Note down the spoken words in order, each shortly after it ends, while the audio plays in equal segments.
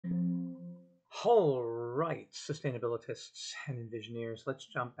All right, sustainabilists and envisioneers, let's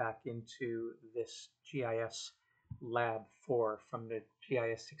jump back into this GIS Lab 4 from the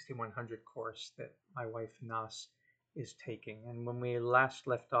GIS 6100 course that my wife Nas is taking. And when we last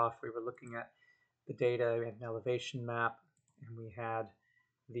left off, we were looking at the data and an elevation map, and we had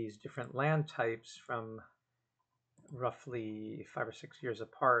these different land types from roughly 5 or 6 years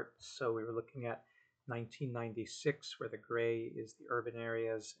apart. So we were looking at 1996, where the gray is the urban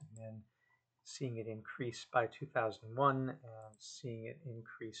areas, and then seeing it increase by 2001 and seeing it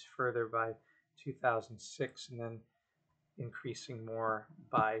increase further by 2006 and then increasing more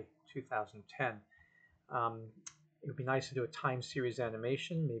by 2010. It would be nice to do a time series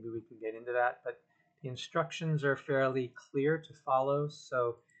animation. Maybe we can get into that, but the instructions are fairly clear to follow.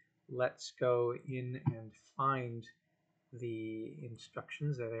 So let's go in and find the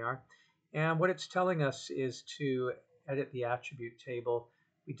instructions. There they are. And what it's telling us is to edit the attribute table.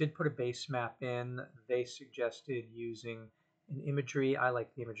 We did put a base map in. They suggested using an imagery. I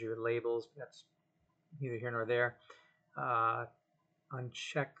like the imagery with labels, but that's neither here nor there.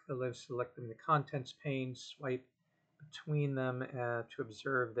 Uncheck the live, select them in the contents pane, swipe between them to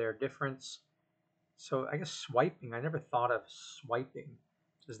observe their difference. So I guess swiping, I never thought of swiping.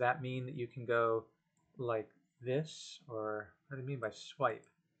 Does that mean that you can go like this, or what do you mean by swipe?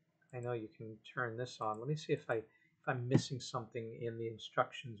 I know you can turn this on. Let me see if I'm missing something in the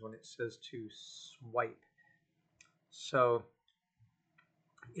instructions when it says to swipe. So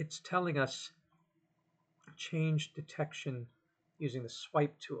it's telling us change detection using the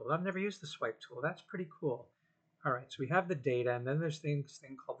swipe tool. I've never used the swipe tool. That's pretty cool. All right, so we have the data, and then there's this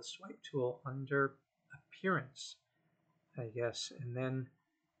thing called the swipe tool under appearance, I guess, and then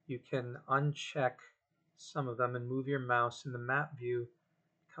you can uncheck some of them and move your mouse in the map view.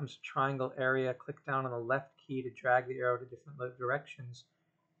 Comes a triangle area, click down on the left key to drag the arrow to different directions,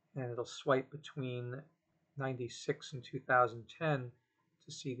 and it'll swipe between 96 and 2010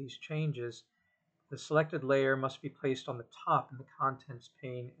 to see these changes. The selected layer must be placed on the top in the contents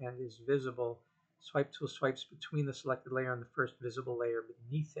pane and is visible. Swipe tool swipes between the selected layer and the first visible layer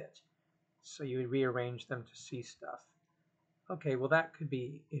beneath it. So you would rearrange them to see stuff. Okay, well that could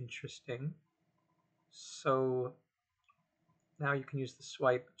be interesting. So now you can use the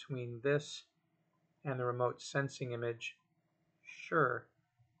swipe between this and the remote sensing image. Sure,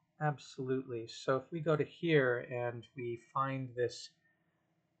 absolutely. So if we go to here and we find this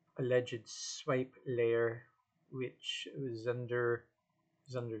alleged swipe layer, which is under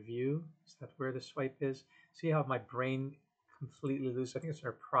view, is that where the swipe is? See how my brain completely loses? I think it's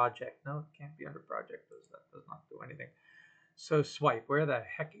under project. No, it can't be under project. That does not do anything. So swipe, where the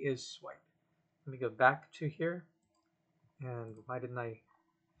heck is swipe? Let me go back to here. And why didn't I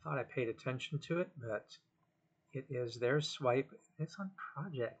thought I paid attention to it, but it is there's swipe. It's on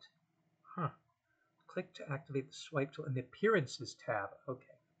project. Huh. Click to activate the swipe tool in the appearances tab.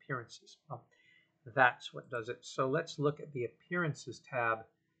 Okay, appearances. Well, that's what does it. So let's look at the appearances tab,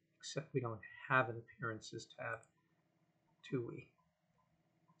 except we don't have an appearances tab, do we?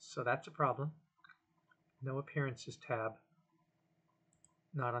 So that's a problem. No appearances tab.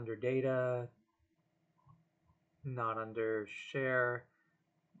 Not under data, not under share,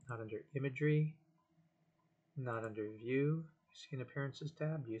 not under imagery, not under view. You see an appearances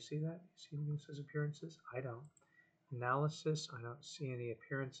tab? Do you see that? You see anything that says appearances? I don't. Analysis, I don't see any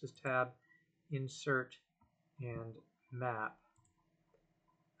appearances tab. Insert and map.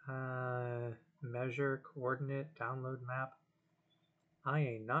 Measure, coordinate, download map. I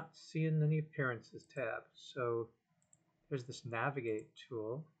ain't not seeing any appearances tab. So there's this navigate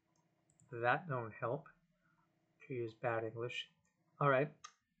tool. That don't help. To use bad English. All right,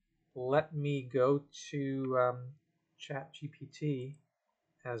 let me go to ChatGPT,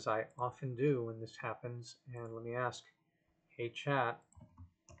 as I often do when this happens, and let me ask, hey chat,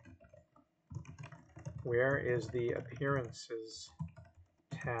 where is the appearances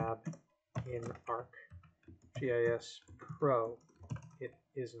tab in ArcGIS Pro? It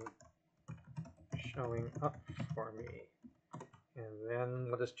isn't showing up for me. And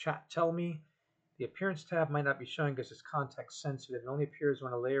then what does chat tell me? The appearance tab might not be showing because it's context sensitive. It only appears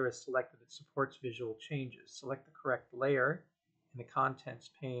when a layer is selected that supports visual changes. Select the correct layer in the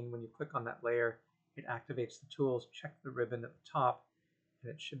contents pane. When you click on that layer, it activates the tools. Check the ribbon at the top,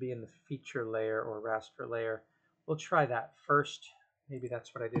 and it should be in the feature layer or raster layer. We'll try that first. Maybe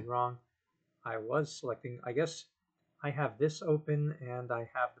that's what I did wrong. I was selecting, I guess I have this open and I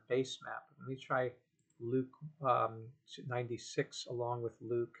have the base map. Let me try Luke 96 along with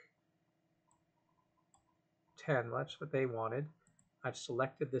Luke 10. Well, that's what they wanted. I've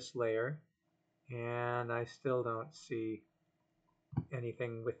selected this layer and I still don't see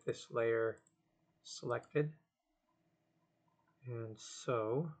anything with this layer selected. And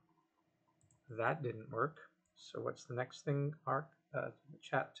so that didn't work. So what's the next thing the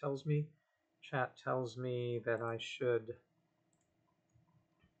chat tells me? Chat tells me that I should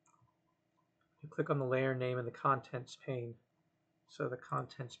click on the layer name in the contents pane. So the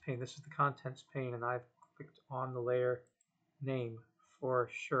contents pane, this is the contents pane, and I've clicked on the layer name for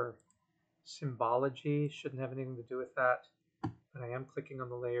sure. Symbology shouldn't have anything to do with that, but I am clicking on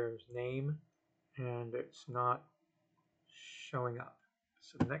the layer's name and it's not showing up.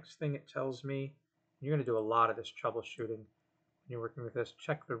 So the next thing it tells me, you're going to do a lot of this troubleshooting when you're working with this,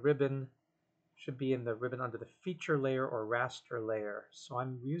 check the ribbon. Should be in the ribbon under the feature layer or raster layer. So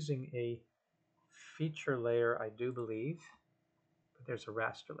I'm using a feature layer, I do believe, but there's a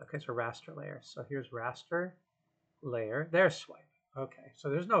raster layer. Okay, it's a raster layer. So here's raster layer. There's swipe. Okay, so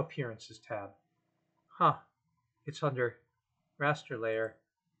there's no appearances tab. Huh, it's under raster layer,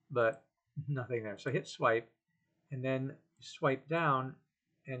 but nothing there. So hit swipe, and then swipe down,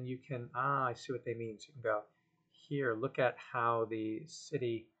 and you can, I see what they mean. So you can go here, look at how the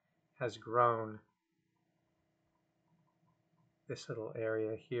city has grown. This little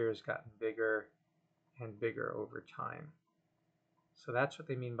area here has gotten bigger and bigger over time. So that's what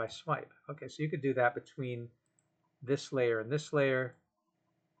they mean by swipe. Okay, so you could do that between this layer and this layer.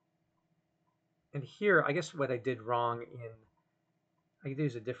 And here, I guess what I did wrong I could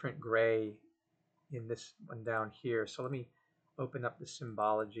use a different gray in this one down here. So let me open up the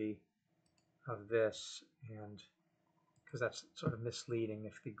symbology of this, and because that's sort of misleading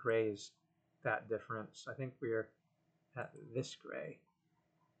if the gray is that different. So I think we're at this gray.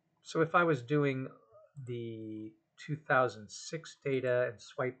 So if I was doing the 2006 data and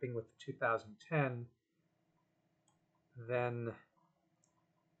swiping with the 2010, then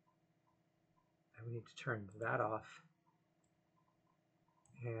we need to turn that off,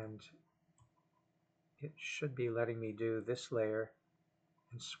 and it should be letting me do this layer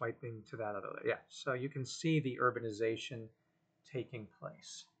and swiping to that other layer. Yeah, so you can see the urbanization taking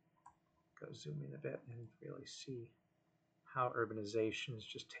place. Go zoom in a bit and really see how urbanization is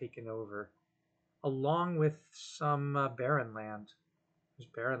just taken over, along with some barren land. There's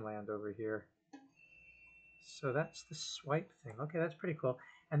barren land over here. So that's the swipe thing. Okay, that's pretty cool.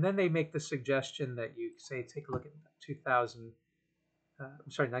 And then they make the suggestion that you say, take a look at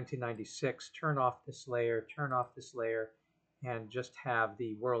 1996, turn off this layer, and just have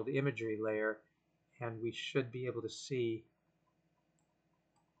the world imagery layer, and we should be able to see.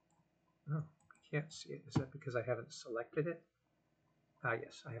 Oh, I can't see it. Is that because I haven't selected it? Ah,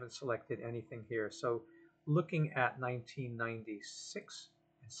 yes, I haven't selected anything here. So looking at 1996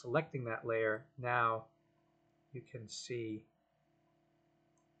 and selecting that layer, now you can see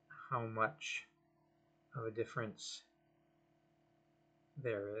how much of a difference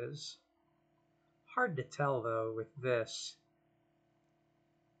there is. Hard to tell though with this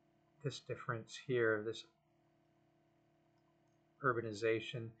difference here, this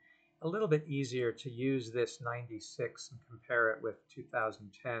urbanization. A little bit easier to use this 96 and compare it with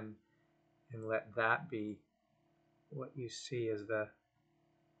 2010 and let that be what you see as the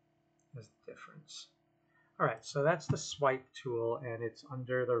difference. All right, so that's the swipe tool, and it's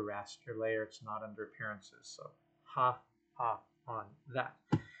under the raster layer. It's not under appearances, so ha on that.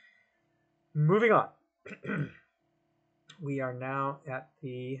 Moving on. We are now at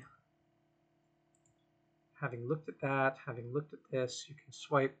the, having looked at that, having looked at this, you can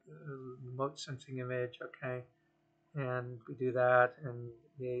swipe remote sensing image, okay, and we do that, and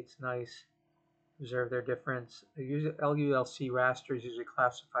yeah, it's nice. Observe their difference. LULC raster is usually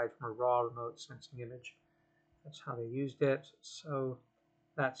classified from a raw remote sensing image. That's how they used it, so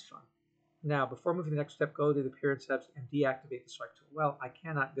that's fun. Now, before moving to the next step, go to the Appearance tabs and deactivate the swipe tool. Well, I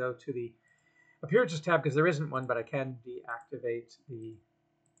cannot go to the Appearances tab because there isn't one, but I can deactivate the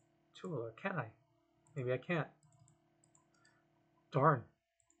tool, or can I? Maybe I can't. Darn.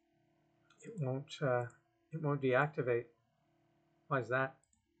 It won't deactivate. Why is that?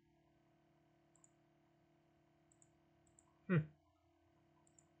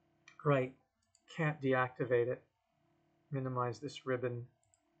 Right. Can't deactivate it. Minimize this ribbon.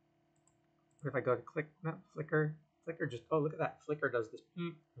 If I go to Flickr just, oh, look at that. Flickr does this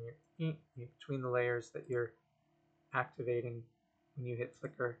between the layers that you're activating when you hit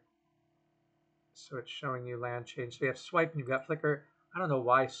Flickr. So it's showing you land change. So you have swipe and you've got Flickr. I don't know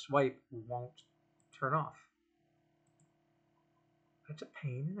why swipe won't turn off. That's a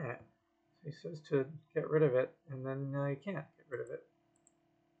pain, isn't it? So he says to get rid of it, and then you can't get rid of it.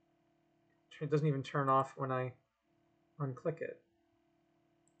 It doesn't even turn off when I unclick it.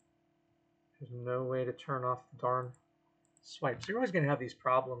 There's no way to turn off the darn swipe. So you're always going to have these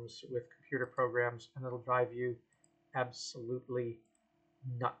problems with computer programs, and it'll drive you absolutely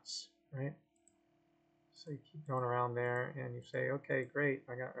nuts, right? So you keep going around there, and you say, okay, great,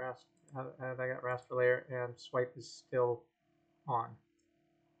 I got raster layer, and swipe is still on.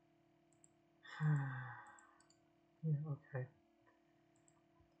 Yeah, okay.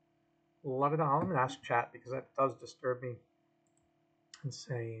 I'm going to ask chat because that does disturb me, and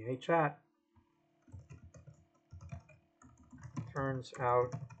say, hey chat, turns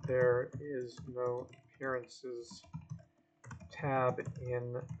out there is no appearances tab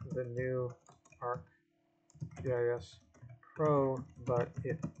in the new ArcGIS Pro, but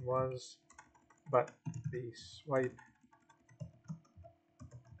the swipe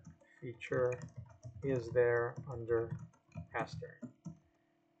feature is there under raster.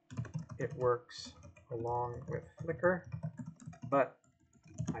 It works along with flicker, but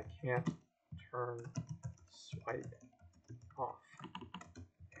I can't turn swipe off.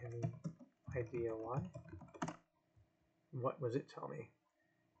 Any idea why? What was it tell me?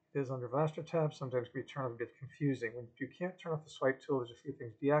 It is under raster tab. Sometimes it can be turned off a bit confusing. When you can't turn off the swipe tool, there's a few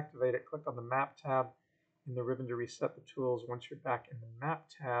things. Deactivate it. Click on the map tab in the ribbon to reset the tools. Once you're back in the map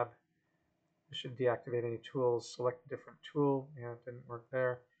tab, you should deactivate any tools. Select a different tool. Yeah, it didn't work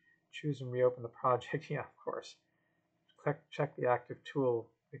there. Choose and reopen the project. Yeah, of course. Check the active tool.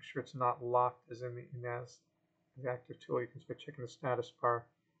 Make sure it's not locked as in the active tool. You can by checking the status bar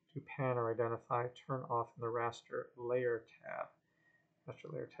to pan or identify. Turn off in the raster layer tab.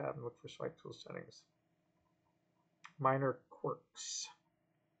 Raster layer tab and look for swipe tool settings. Minor quirks.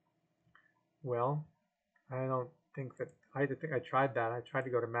 Well, I don't think that I tried that. I tried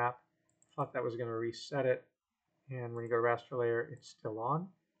to go to map, thought that was going to reset it, and when you go to raster layer, it's still on.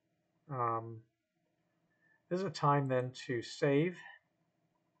 This is a time then to save,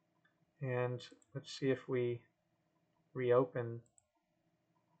 and let's see if we reopen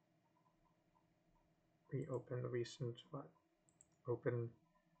the recent open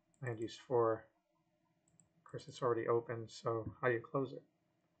land use 4. Of course, it's already open, so how do you close it?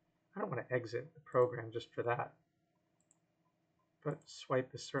 I don't want to exit the program just for that, but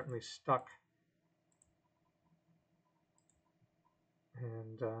swipe is certainly stuck,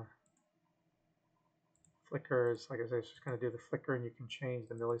 and flicker is, like I said, it's just going to do the flicker, and you can change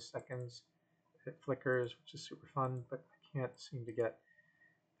the milliseconds it flickers, which is super fun, but I can't seem to get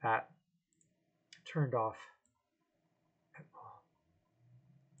that turned off at all.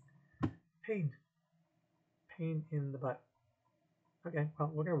 Pain in the butt. Okay,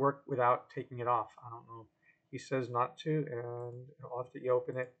 well, we're going to work without taking it off. I don't know. He says not to, and I'll have to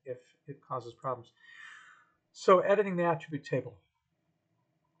open it if it causes problems. So editing the attribute table.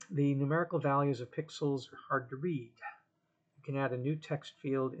 The numerical values of pixels are hard to read. You can add a new text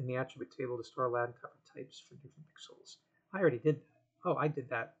field in the attribute table to store land cover types for different pixels. I already did that. Oh, I did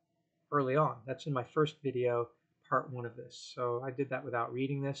that early on. That's in my first video, part 1 of this. So I did that without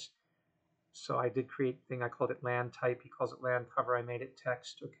reading this. So I did create a thing, I called it land type, he calls it land cover, I made it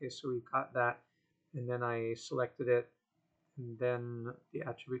text. Okay, so we got that, and then I selected it, and then the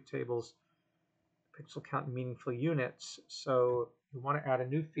attribute tables, pixel count in meaningful units. So you want to add a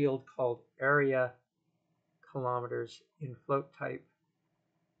new field called area kilometers in float type.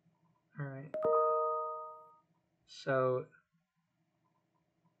 All right. So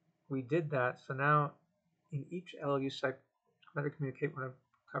we did that. So now in each LU site, how to communicate when I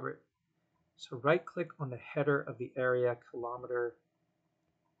cover it. So right click on the header of the area kilometer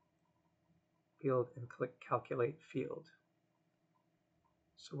field and click calculate field.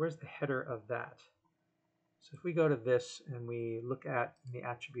 So where's the header of that? So if we go to this and we look at the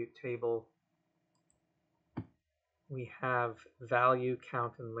attribute table, we have value,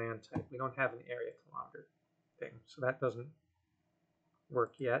 count, and land type. We don't have an area kilometer thing, so that doesn't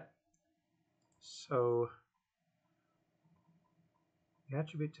work yet. So the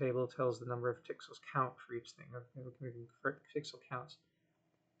attribute table tells the number of pixels count for each thing. We can convert pixel counts.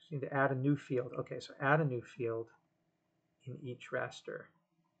 So you need to add a new field. Okay, so add a new field in each raster.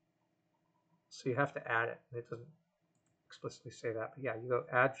 So you have to add it. It doesn't explicitly say that, but yeah, you go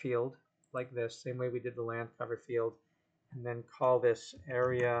add field like this, same way we did the land cover field, and then call this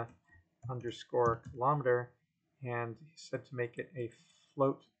area underscore kilometer, and he said to make it a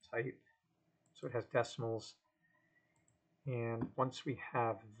float type, so it has decimals. And once we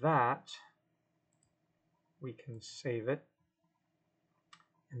have that, we can save it,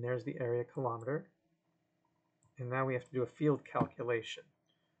 and there's the area kilometer. And now we have to do a field calculation.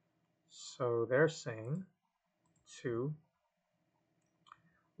 So they're saying to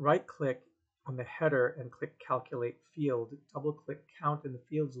right click on the header and click calculate field, double click count in the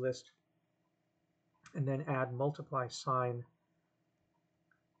fields list and then add multiply sign.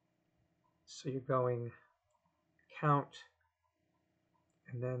 So you're going count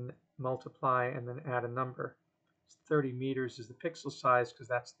and then multiply and then add a number. 30 meters is the pixel size because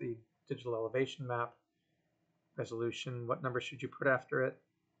that's the digital elevation map resolution. What number should you put after it?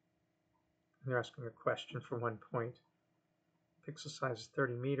 And they're asking a question for 1 point. Pixel size is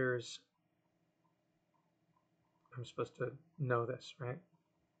 30 meters. I'm supposed to know this, right?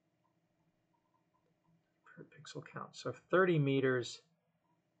 Per pixel count. So if 30 meters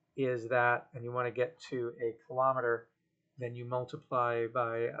is that, and you want to get to a kilometer, then you multiply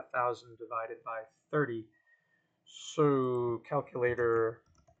by 1,000 divided by 30. So calculator,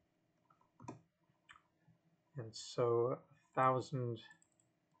 and so 1,000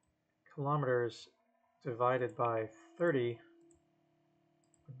 kilometers divided by 30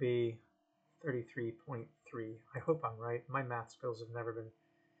 would be 33.3. I hope I'm right. My math skills have never been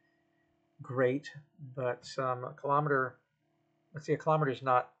great, but a kilometer, let's see, a kilometer is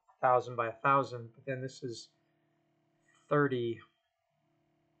not 1,000 by 1,000, but then this is 30,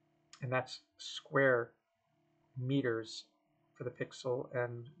 and that's square meters for the pixel,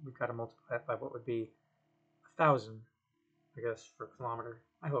 and we've got to multiply it by what would be 1,000, I guess, for a kilometer,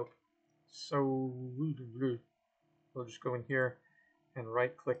 I hope. So we'll just go in here and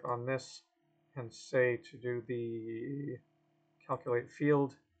right click on this and say to do the calculate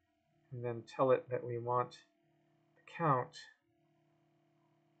field, and then tell it that we want the count.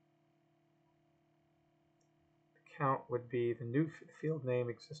 The count would be the new field name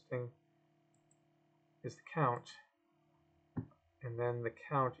existing is the count, and then the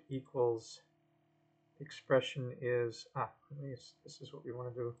count equals the expression is this is what we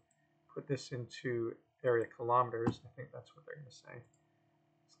want to do. Put this into area kilometers. I think that's what they're going to say.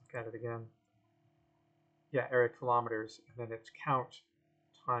 Let's look at it again. Yeah, area kilometers, and then it's count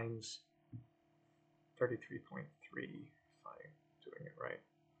times 33.3 if I'm doing it right.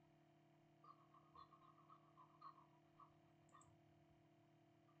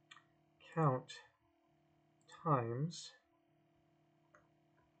 Count times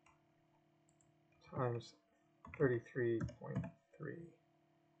 33.3.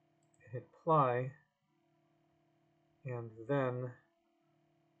 Hit apply, and then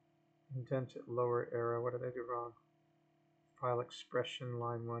indent it lower arrow. What did I do wrong? File expression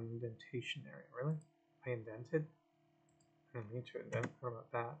line 1 indentation area. Really? I indented? I didn't need to indent. What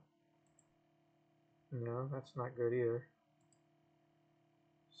about that? No, that's not good either.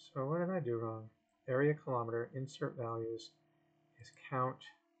 So what did I do wrong? Area kilometer, insert values is count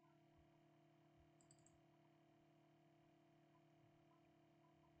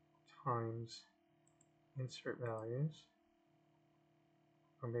times insert values.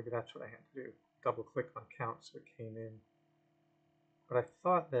 Or maybe that's what I had to do. Double click on count so it came in. But I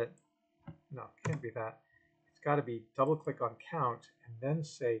thought that, no, it can't be that. It's got to be double click on count and then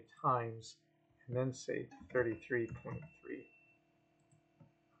say times and then say 33.3.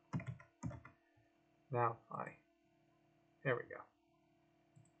 Now apply. There we go.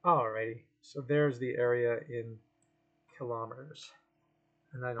 Alrighty, so there's the area in kilometers.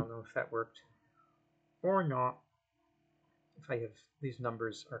 And I don't know if that worked or not, if I have these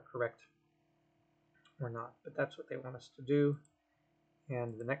numbers are correct or not, but that's what they want us to do.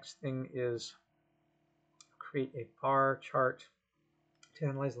 And the next thing is create a bar chart to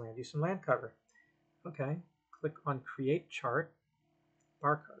analyze land use and land cover. Okay, click on create chart,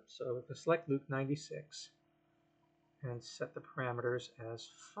 bar chart. So to select loop 96 and set the parameters as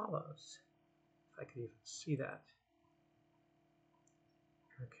follows. If I could even see that.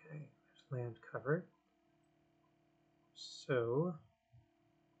 Okay, there's land covered. So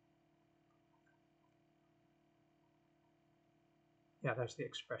yeah, that's the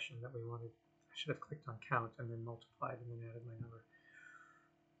expression that we wanted. I should have clicked on count and then multiplied and then added my number.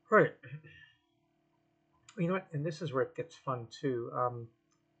 Right. You know what? And this is where it gets fun too.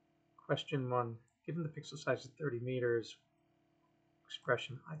 Question 1, given the pixel size of 30 meters,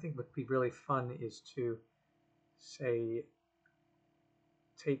 expression, I think what would be really fun is to say,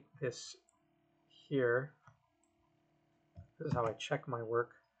 take this here. This is how I check my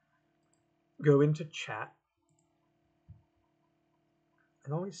work. Go into chat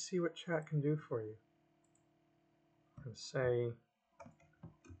and always see what chat can do for you. And say,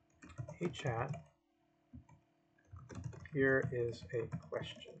 hey chat, here is a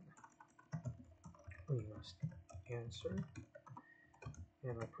question. We must answer.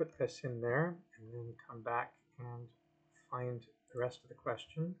 And I put this in there and then come back and find the rest of the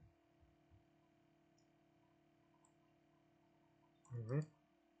question. All right.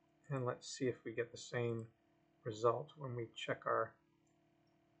 And let's see if we get the same result when we check our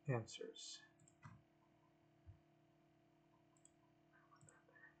answers.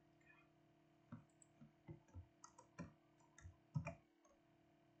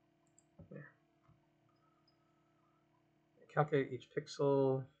 calculate each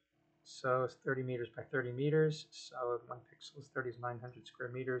pixel. So it's 30 meters by 30 meters. So 1 pixel is 30 is 900 square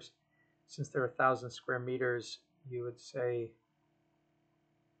meters. Since there are 1,000 square meters, you would say,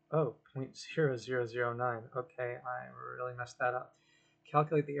 oh, 0.0009. Okay, I really messed that up.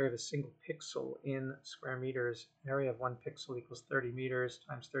 Calculate the area of a single pixel in square meters. Area of 1 pixel equals 30 meters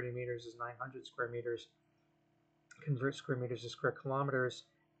times 30 meters is 900 square meters. Convert square meters to square kilometers,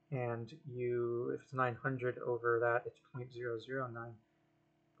 and if it's 900 over that, it's 0.009.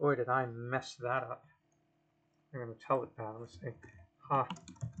 Boy, did I mess that up. I'm going to tell it that. I'm going to say, ha,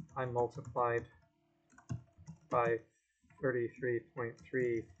 I multiplied by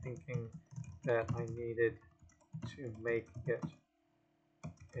 33.3 thinking that I needed to make it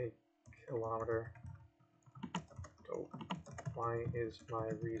a kilometer. So why is my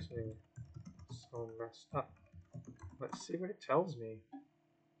reasoning so messed up? Let's see what it tells me.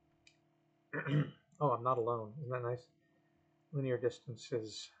 Oh, I'm not alone. Isn't that nice? Linear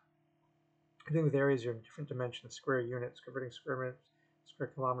distances. Dealing with areas are in different dimensions, square units. Converting square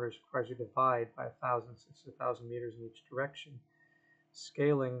kilometers requires you to divide by 1,000 since it's 1,000 meters in each direction.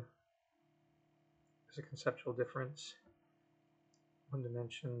 Scaling is a conceptual difference. 1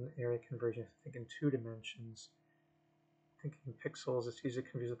 dimension, area conversion, I think in 2 dimensions. Thinking pixels, it's easy to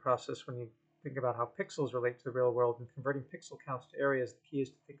confuse the process when you think about how pixels relate to the real world. And converting pixel counts to areas, the key is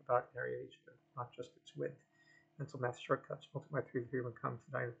to think about area each, not just its width. Mental math shortcuts. Multiply 3 with 3 when come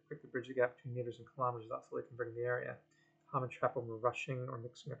to quickly bridge the gap between meters and kilometers without fully converting the area. Common trap when we're rushing or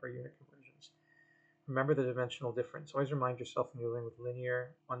mixing up our unit conversions. Remember the dimensional difference. Always remind yourself when you're dealing with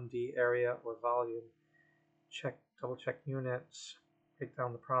linear, 1D, area, or volume. Double check units. Break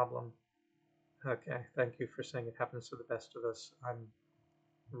down the problem. Okay, thank you for saying it happens to the best of us. I'm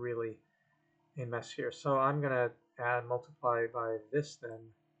really a mess here. So I'm going to multiply by this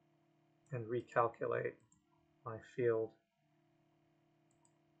then and recalculate my field.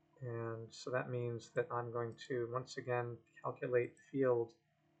 And so that means that I'm going to once again calculate field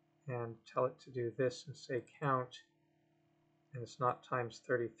and tell it to do this and say count, and it's not times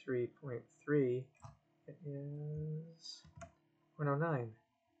 33.3, it is 0.09,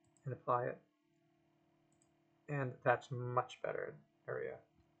 and apply it. And that's much better, area,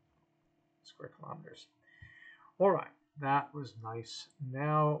 square kilometers. All right, that was nice.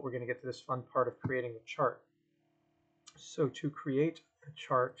 Now we're going to get to this fun part of creating the chart. So to create a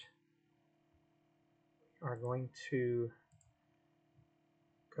chart, we are going to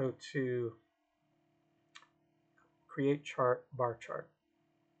go to create chart, bar chart.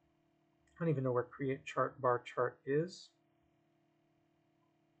 I don't even know where create chart, bar chart is,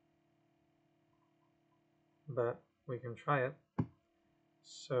 but we can try it.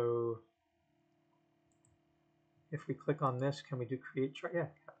 So if we click on this, can we do create chart? Yeah,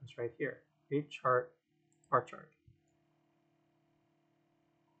 it happens right here. Create chart, bar chart.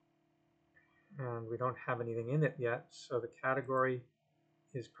 And we don't have anything in it yet, so the category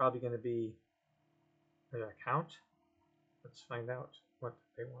is probably going to be the account. Let's find out what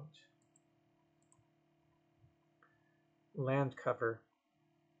they want. Land cover,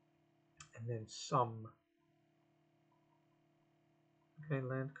 and then sum. Okay,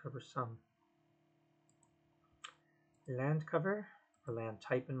 land cover sum. Land cover, or land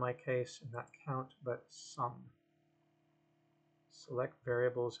type in my case, and not count, but sum. Select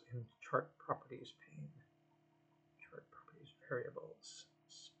variables in chart properties pane. Chart properties variables.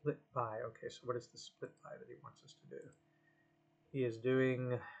 Split by. Okay, so what is the split by that he wants us to do? He is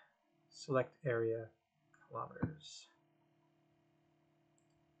doing select area kilometers.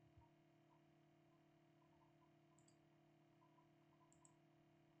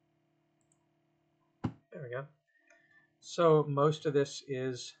 There we go. So most of this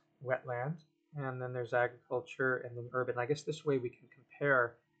is wetland, and then there's agriculture, and then urban. I guess this way we can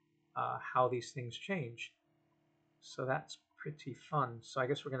compare how these things change. So that's pretty fun. So I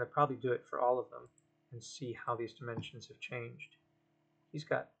guess we're going to probably do it for all of them and see how these dimensions have changed. He's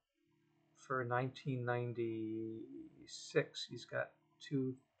got, for 1996, he's got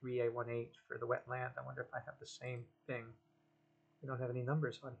 23818 for the wetland. I wonder if I have the same thing. We don't have any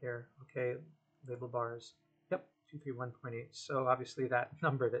numbers on here. Okay, label bars. Yep, 231.8. So obviously that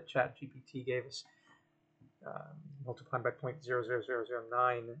number that ChatGPT gave us, multiplied by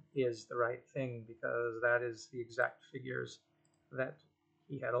 0.00009, is the right thing, because that is the exact figures that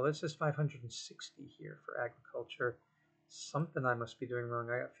he had. Oh, this is 560 here for agriculture. Something I must be doing wrong.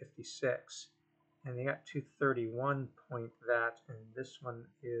 I got 56, and they got 231 point that, and this one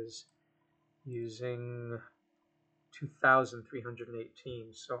is using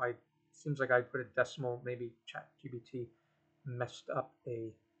 2,318. So seems like I put a decimal. Maybe ChatGPT messed up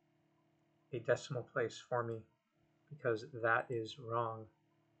a decimal place for me, because that is wrong.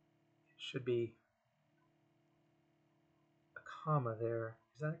 It should be a comma there.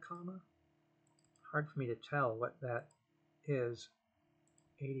 Is that a comma? Hard for me to tell what that is.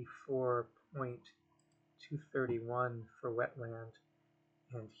 84.231 for wetland.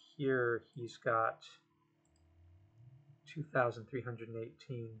 And here he's got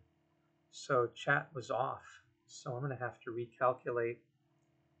 2,318. So chat was off. So I'm going to have to recalculate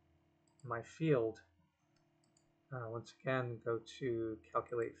my field. Once again, go to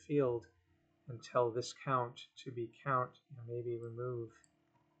calculate field and tell this count to be count, and maybe remove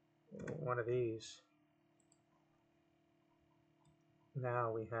one of these.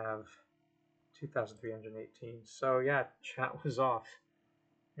 Now we have 2,318. So yeah, chat was off.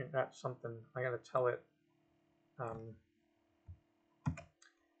 And that's something I got to tell it. I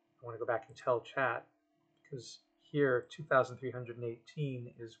want to go back and tell chat, because here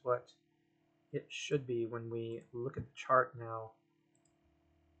 2,318 is what it should be when we look at the chart now.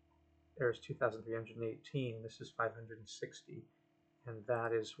 There's 2,318, this is 560, and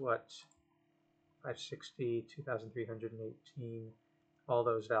that is what 560, 2,318, all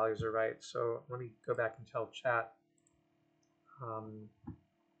those values are right. So let me go back and tell chat,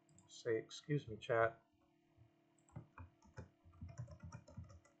 say, excuse me, chat,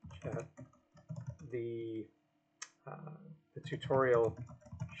 the tutorial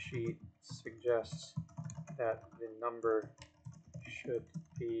sheet suggests that the number should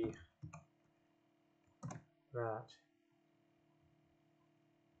be that.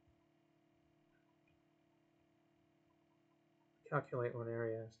 Calculate one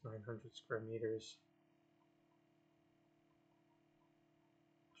area is 900 square meters.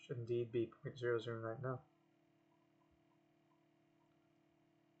 Should indeed be 0.009. No.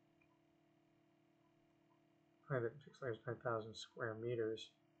 Private 6 layers, 9,000 square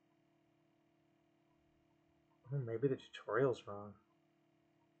meters. Oh, maybe the tutorial's wrong.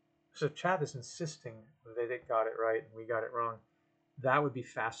 So chat is insisting that it got it right and we got it wrong. That would be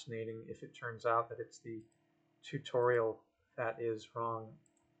fascinating if it turns out that it's the tutorial that is wrong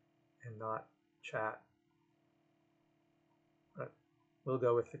and not chat. But we'll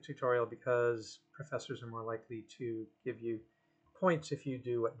go with the tutorial because professors are more likely to give you points if you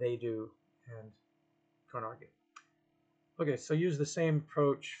do what they do and don't argue. Okay, so use the same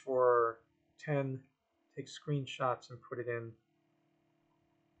approach for 10. Take screenshots and put it in.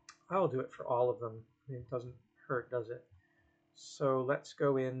 I will do it for all of them. I mean, it doesn't hurt, does it? So let's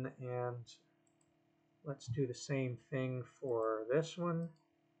go in and let's do the same thing for this one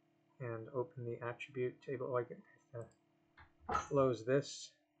and open the attribute table. Oh, I get to close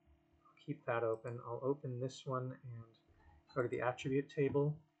this. I'll keep that open. I'll open this one and go to the attribute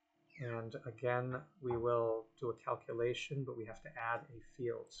table. And again, we will do a calculation, but we have to add a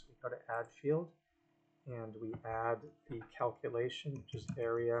field. So we go to add field and we add the calculation, which is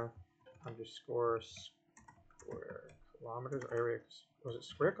area underscore square kilometers, area, was it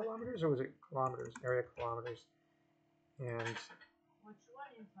square kilometers or was it kilometers? Area kilometers. And which one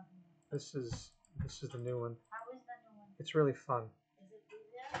are you talking about? this is the new one. How is that new one? It's really fun. Is it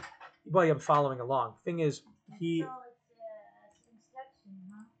easier? Well, yeah, I'm following along. Thing is, he. So it's instruction,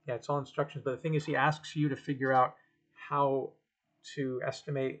 huh? Yeah, it's all instructions, but the thing is, he asks you to figure out how to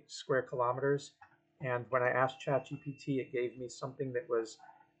estimate square kilometers. And when I asked ChatGPT, it gave me something that was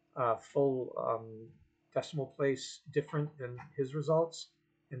full decimal place different than his results.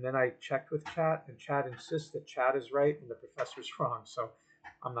 And then I checked with Chat, and Chat insists that Chat is right and the professor's wrong. So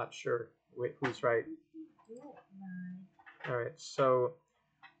I'm not sure who's right. All right, so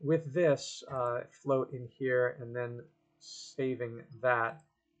with this float in here and then saving that,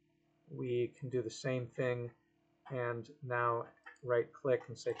 we can do the same thing and now right click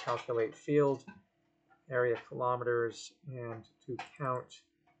and say calculate field, area kilometers, and to count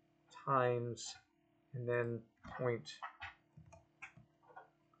times and then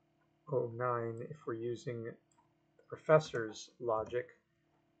 0.09 if we're using the professor's logic.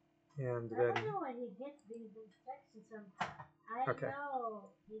 And then I don't know why he gets these instructions from. I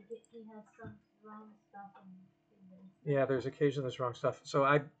know he has some wrong stuff in yeah, there's occasionally there's wrong stuff. So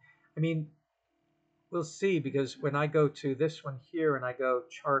I mean, we'll see, because when I go to this one here and I go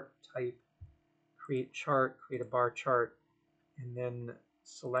chart type, create chart, create a bar chart, and then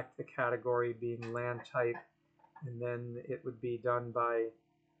select the category being land type, and then it would be done by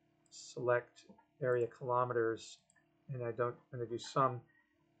select area kilometers, and I'm going to do sum,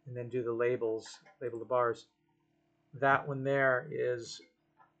 and then do the labels, label the bars. That one there is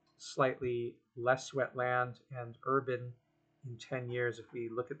slightly less wetland and urban in 10 years. If we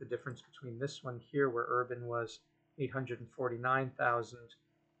look at the difference between this one here, where urban was 849,000,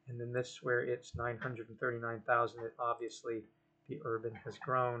 And then this where it's 939,000, it obviously the urban has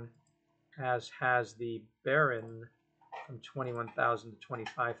grown, as has the barren from 21,000 to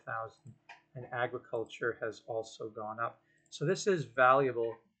 25,000, and agriculture has also gone up. So this is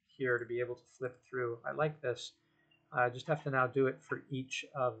valuable here to be able to flip through. I like this. I just have to now do it for each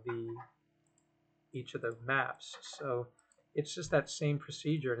of the maps. So it's just that same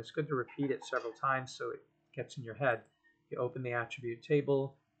procedure, and it's good to repeat it several times so it gets in your head. You open the attribute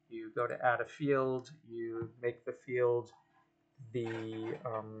table, you go to add a field, you make the field the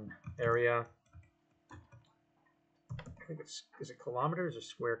area. I think it's, is it kilometers or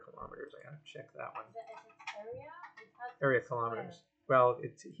square kilometers? I gotta check that one. Is it area? Area kilometers. Well,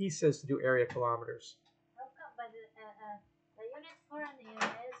 he says to do area kilometers. How come? But the unit for an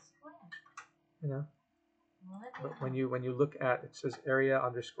area is square. You know. What? But when you look at it says area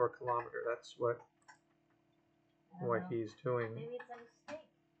underscore kilometer. That's what he's doing. Maybe it's a mistake.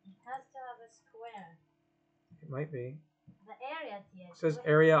 It has to have a square. It might be. The area it says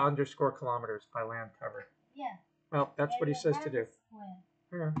area underscore kilometers by land cover. Yeah. Well, that's what he says to do.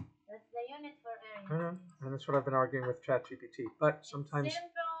 Yeah. That's the unit for area. And that's what I've been arguing with ChatGPT. But sometimes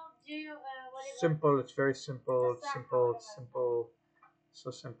simple. It's very simple. It's simple. It's simple.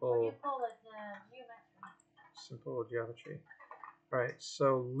 So simple. What do you call it? Geometry. Simple geometry. All right.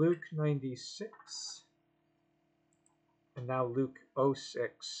 So Luke 96, and now Luke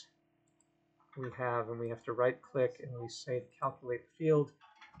 06. We have to right click and we say calculate field,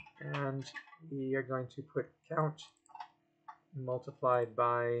 and we are going to put count multiplied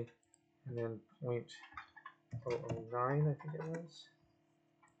by, and then 0.009, I think it was.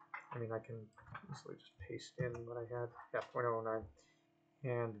 I mean, I can easily just paste in what I had. Yeah, 0.009.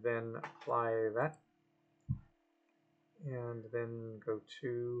 And then apply that. And then go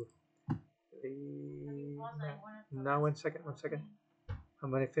to the... No, one second. I'm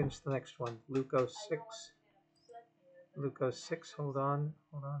going to finish the next one. Luke 06. Luke 06, hold on.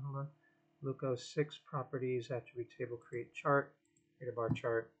 Luke 06, properties, attribute table, create chart, create a bar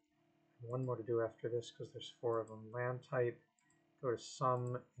chart. One more to do after this because there's 4 of them. Land type, go to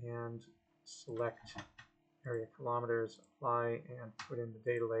sum and select area kilometers, apply, and put in the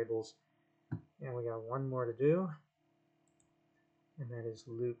data labels. And we got one more to do, and that is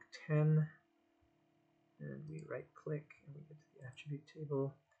Luke 10. And we right click and we get to the attribute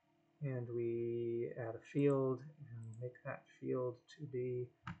table, and we add a field and make that field to be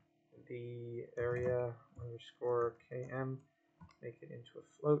the area underscore km. Make it into a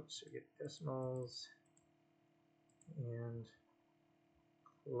float so you get decimals, and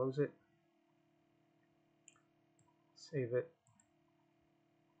close it, save it.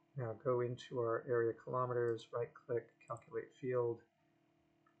 Now go into our area kilometers, right click, calculate field,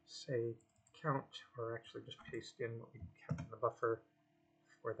 say count, or actually just paste in what we kept in the buffer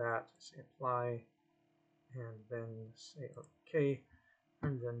for that, say apply, and then say OK,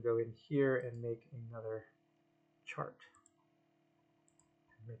 and then go in here and make another chart.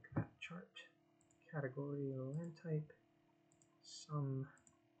 Make that chart category land type sum,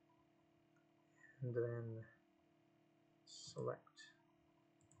 and then select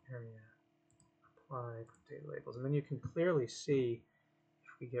area, apply, put data labels, and then you can clearly see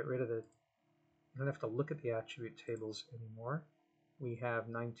if we get rid of the, you don't have to look at the attribute tables anymore. We have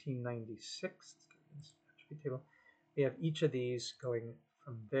 1996, let's go to this attribute table. We have each of these going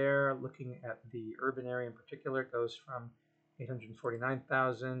from there, looking at the urban area in particular. It goes from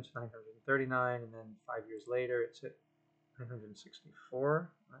 849,000 to 939, and then 5 years later it's at 964.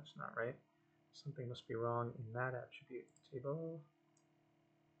 That's not right. Something must be wrong in that attribute table.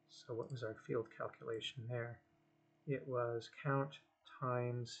 So what was our field calculation there? It was count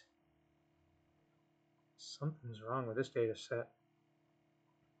times, something's wrong with this data set.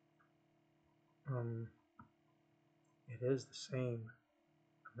 It is the same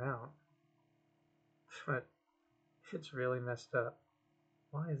amount, but it's really messed up.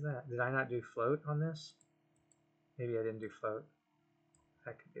 Why is that? Did I not do float on this? Maybe I didn't do float.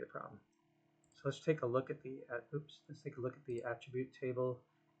 That could be the problem. So let's take a look at the let's take a look at the attribute table.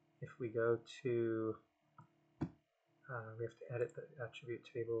 If we go to we have to edit the attribute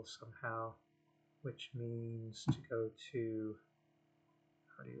table somehow, which means to go to,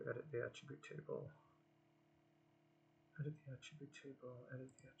 how do you edit the attribute table? Edit the attribute table, edit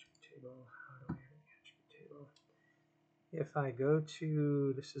the attribute table. How do I edit the attribute table? If I go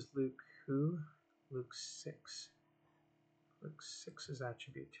to, this is Luke who? Luke 6. Luke 6's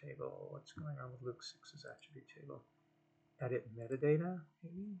attribute table. What's going on with Luke 6's attribute table? Edit metadata,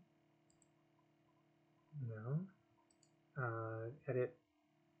 maybe? No. Edit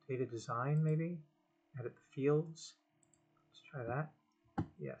data design, maybe? Edit the fields. Let's try that.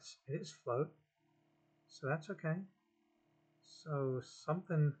 Yes, it is float, so that's okay. So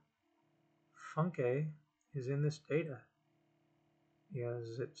something funky is in this data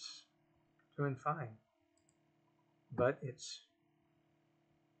because it's doing fine, but it's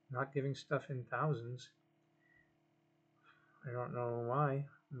not giving stuff in thousands. I don't know why.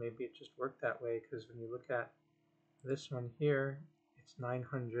 Maybe it just worked that way because when you look at this one here, it's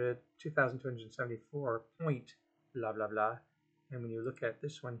 2,274 point blah blah blah. And when you look at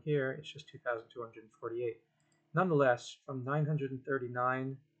this one here, it's just 2,248. Nonetheless, from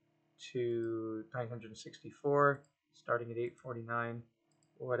 939 to 964, starting at 849,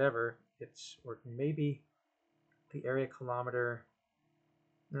 whatever, it's working. Maybe the area kilometer,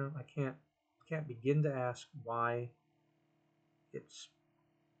 no, I can't begin to ask why it's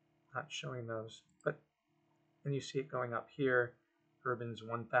not showing those. But then you see it going up here. Urban's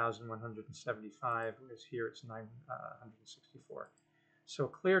 1,175, whereas here it's 964. So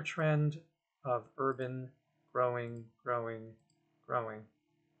clear trend of urban growing, growing, growing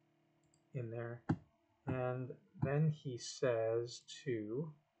in there. And then he says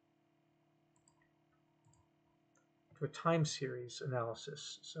to a time series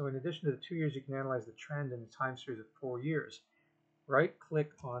analysis. So in addition to the 2 years, you can analyze the trend in the time series of 4 years.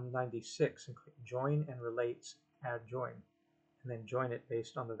 Right-click on 96 and click Join and Relates, Add Join, and then join it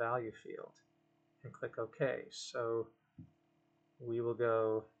based on the value field, and click OK. So we will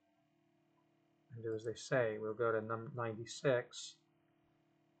go and do as they say. We'll go to 96,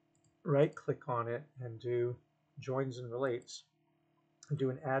 right-click on it, and do Joins and Relates, and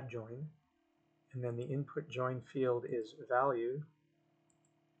do an Add Join, and then the input join field is value.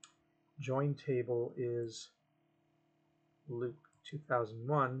 Join table is Luke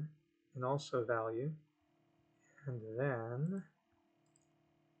 2001 and also value. And then,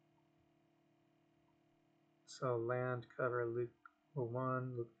 so land cover Luke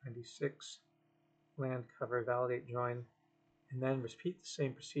 01, Luke 96, land cover validate join, and then repeat the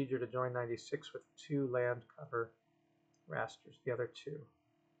same procedure to join 96 with 2 land cover rasters, the other 2.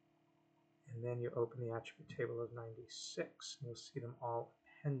 And then you open the attribute table of 96 and you'll see them all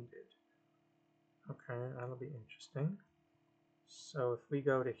appended. Okay, that'll be interesting. So if we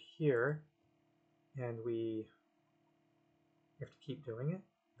go to here and we have to keep doing it,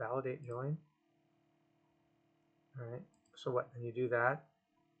 validate join. All right, so what, then you do that,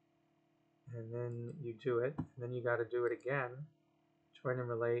 and then you do it, and then you got to do it again, join and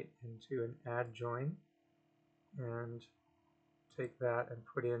relate into an add join, and take that and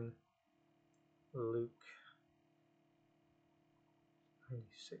put in Luke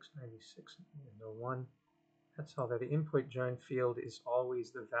 96, 96, and 01. That's all there. The input join field is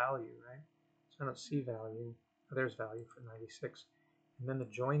always the value, right? So I don't see value. Oh, there's value for 96. And then the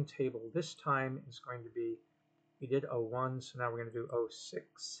join table this time is going to be, we did 01, so now we're going to do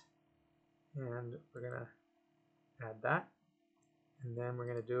 06. And we're going to add that. And then we're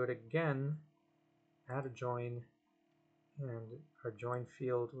going to do it again, add a join, and our join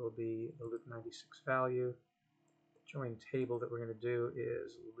field will be the Luke 96 value. The join table that we're going to do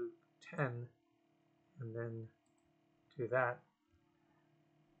is Luke 10, and then do that.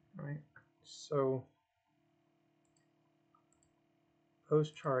 All right, so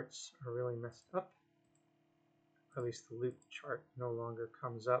those charts are really messed up. At least the Luke chart no longer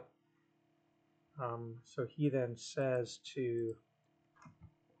comes up. So he then says to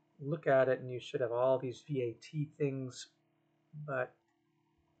look at it, and you should have all these VAT things, but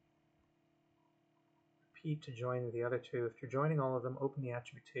repeat to join with the other 2. If you're joining all of them, open the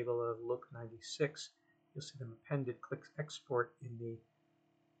attribute table of Look 96. You'll see them appended. Click Export in the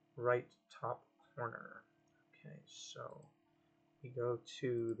right top corner. Okay, so we go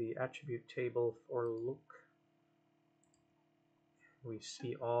to the attribute table for Look. We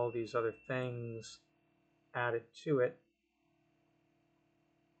see all these other things added to it.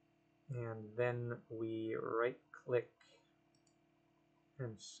 And then we right-click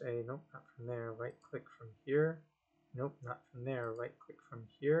and say, nope, not from there. Right-click from here. Nope, not from there. Right-click from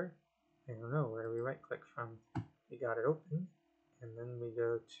here. I don't know where we right-click from. We got it open, and then we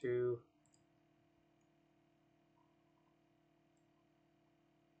go to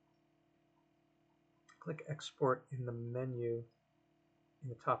click Export in the menu in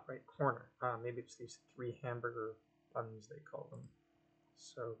the top right corner. Maybe it's these 3 hamburger buns, they call them.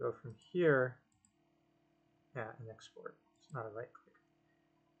 So go from here, and export. It's not a right click.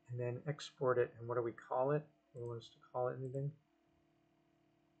 And then export it, and what do we call it? We want us to call it anything?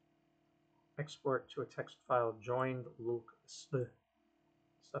 Export to a text file joined Luke sl.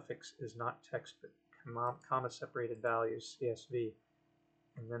 Suffix is not text, but comma separated values, CSV.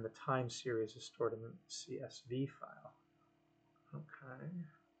 And then the time series is stored in the CSV file. Okay.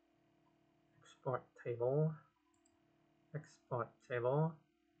 Export table. Export table.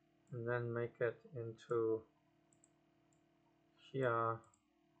 And then make it into here.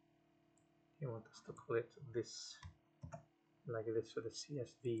 You want us to call it this, like this for the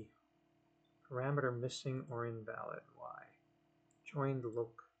CSV. Parameter missing or invalid. Why? Joined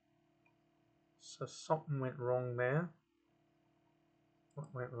look. So something went wrong there.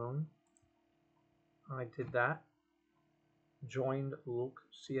 What went wrong? I did that. Joined look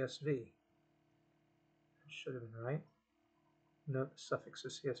CSV. Should have been right. Note the suffix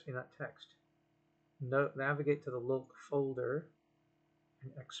is CSV, not text. Note, navigate to the look folder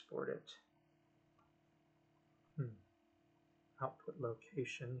and export it. Output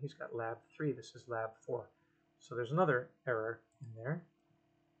location. He's got lab 3. This is lab 4. So there's another error in there.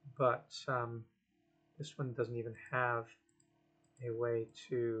 But this one doesn't even have a way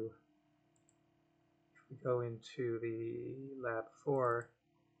to, if we go into the lab 4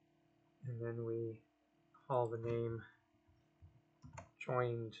 and then we call the name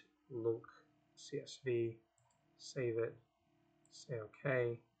joined look CSV, save it, say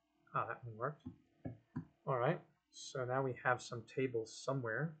OK. Ah, that one worked. All right, so now we have some tables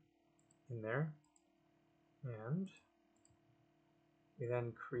somewhere in there, and we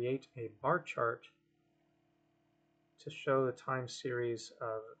then create a bar chart to show the time series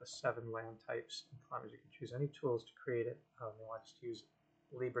of the 7 land types and kilometers. You can choose any tools to create it. You want to use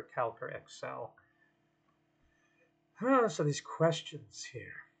LibreCalc or Excel. So these questions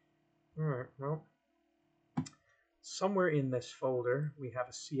here. All right, well, somewhere in this folder we have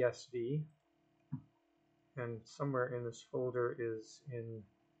a CSV, and somewhere in this folder is in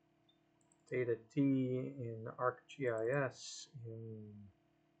data D, in ArcGIS, in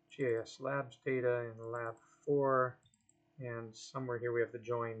GIS Labs data, in Lab 4, and somewhere here we have the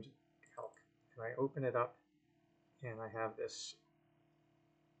joined calc. And I open it up, and I have this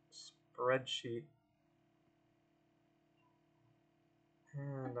spreadsheet,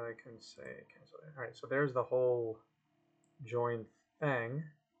 and I can say cancel it. All right, so there's the whole joined thing,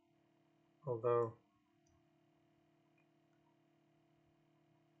 although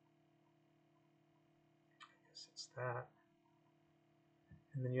I guess it's that.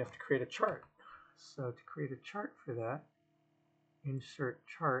 And then you have to create a chart. So to create a chart for that, insert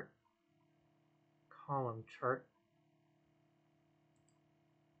chart, column chart.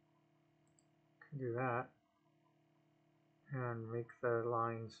 Can do that and make the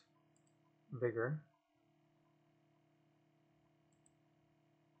lines bigger.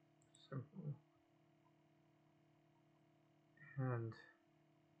 Simple. And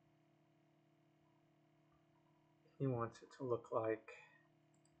he wants it to look like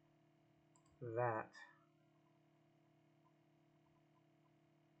that.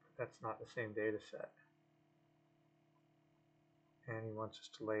 But that's not the same data set. And he wants us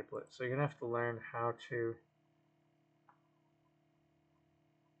to label it. So you're gonna have to learn how to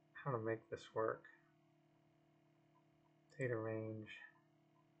make this work. Data range,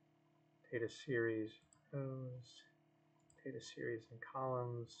 data series, rows, data series and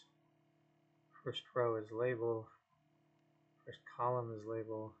columns. First row is label, first column is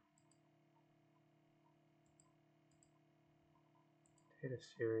label, data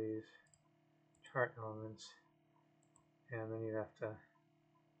series, chart elements, and then you have to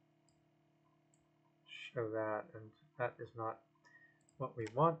show that, and that is not what we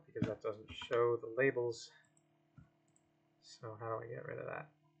want because that doesn't show the labels. So how do I get rid of that?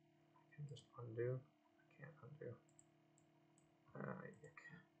 I can just undo. I can't undo.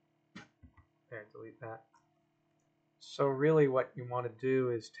 There, delete that. So really what you want to do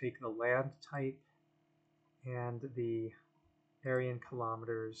is take the land type and the area in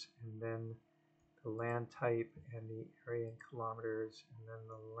kilometers, and then the land type and the area in kilometers, and then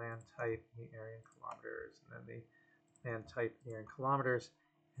the land type and the area in kilometers, and then the land type and the area in kilometers,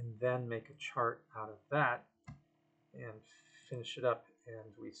 and then make a chart out of that and finish it up.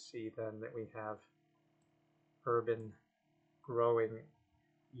 And we see then that we have urban growing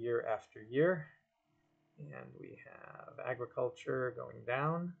year after year, and we have agriculture going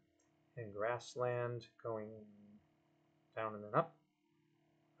down and grassland going down and then up.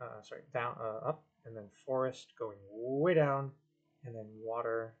 Down, up, and then forest going way down, and then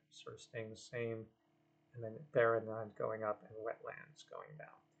water sort of staying the same, and then barren land going up and wetlands going down.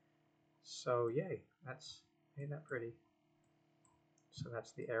 So yay, ain't that pretty? So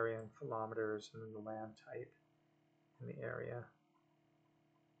that's the area in kilometers, and then the land type and the area.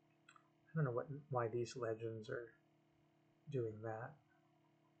 I don't know why these legends are doing that,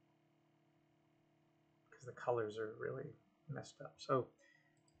 because the colors are really messed up. So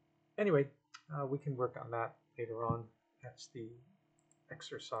anyway, we can work on that later on That's the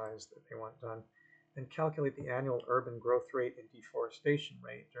exercise that they want done. And calculate the annual urban growth rate and deforestation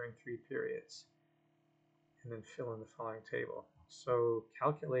rate during 3 periods. And then fill in the following table. So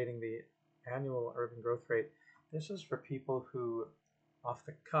calculating the annual urban growth rate, this is for people who off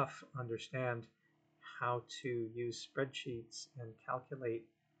the cuff understand how to use spreadsheets and calculate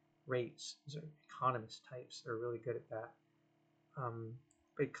rates. These are economist types. They're really good at that.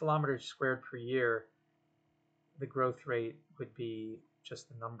 But kilometers squared per year, the growth rate would be just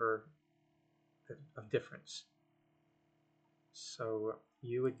the number of difference. So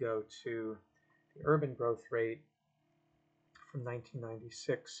you would go to the urban growth rate from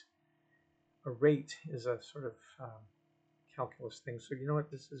 1996. A rate is a sort of calculus thing. So you know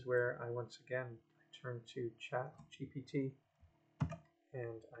what? This is where I once again turn to ChatGPT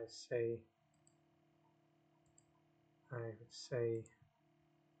and I would say,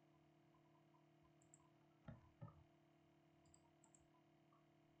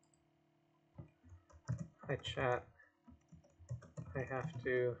 hi chat, I have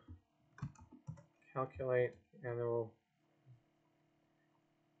to calculate the annual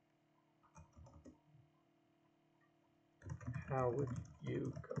how would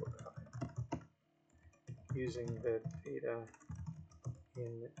you go about it using the data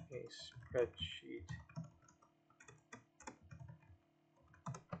in a spreadsheet?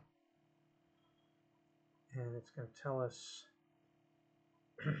 And it's going to tell us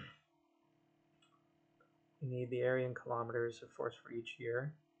you need the area in kilometers of forest for each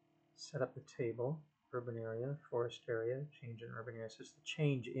year. Set up the table, urban area, forest area, change in urban area. So it's the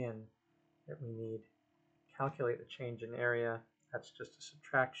change in that we need. Calculate the change in area. That's just a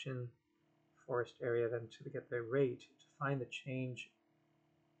subtraction. Forest area, then to get the rate, to find the change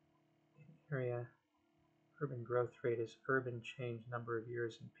in area. Urban growth rate is urban change number of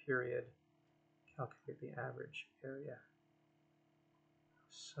years in period. Calculate the average area.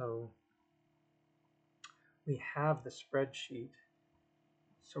 So we have the spreadsheet.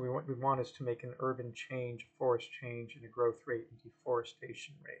 So what we want is to make an urban change, forest change, and a growth rate and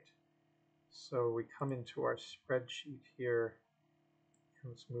deforestation rate. So we come into our spreadsheet here,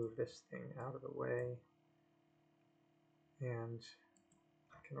 and let's move this thing out of the way. And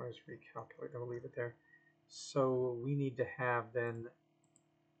I can always recalculate, I'll leave it there. So we need to have then,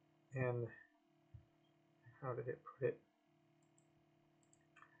 and how did it put it?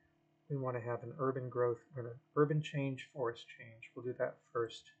 We want to have an urban growth, an urban change, forest change. We'll do that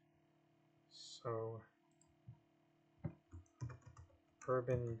first. So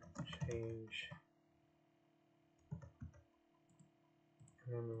urban change,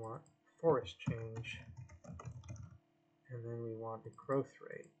 and then we want forest change, and then we want the growth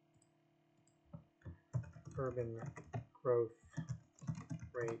rate. Urban growth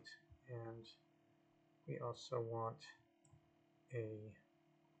rate, and we also want a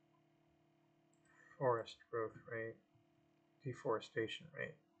forest growth rate, deforestation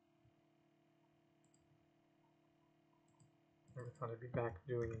rate. Never thought I'd be back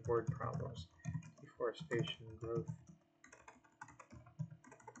doing word problems. Deforestation growth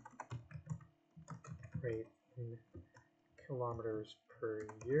rate in kilometers per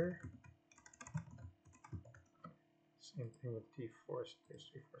year. Same thing with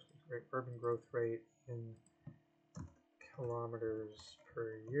deforestation rate, urban growth rate in kilometers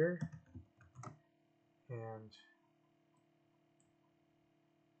per year. And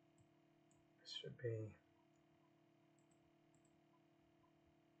this should be,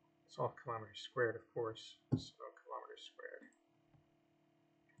 it's all kilometers squared, of course, so kilometers squared.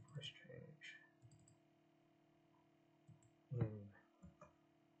 Forest change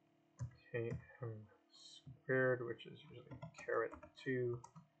in km squared, which is usually caret 2,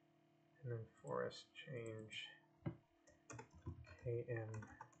 and then forest change km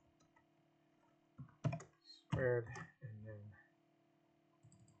squared, and then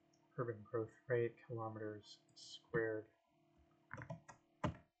urban growth rate, kilometers squared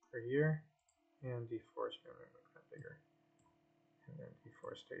per year, and deforestation, I'm going to make that bigger, and then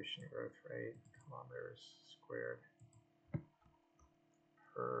deforestation growth rate, kilometers squared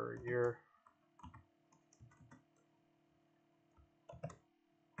per year.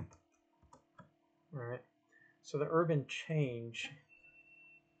 All right, so the urban change,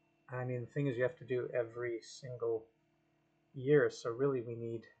 I mean, the thing is you have to do every single year, so really we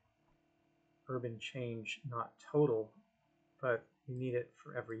need urban change, not total, but you need it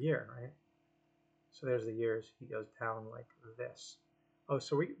for every year, right? So there's the years. He goes down like this. Oh,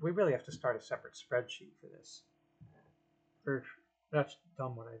 so we really have to start a separate spreadsheet for this. That's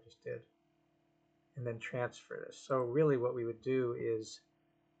dumb what I just did. And then transfer this. So really what we would do is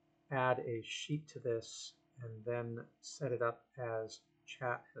add a sheet to this and then set it up as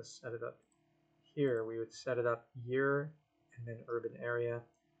chat has set it up here. We would set it up year and then urban area.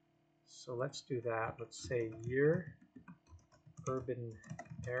 So let's do that. Let's say year, urban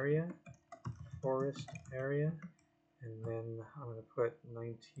area, forest area, and then I'm going to put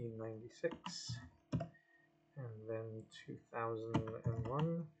 1996, and then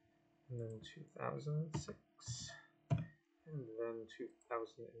 2001, and then 2006, and then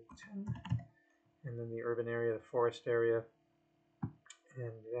 2010, and then the urban area, the forest area,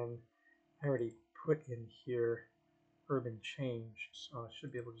 and then I already put in here urban change, so I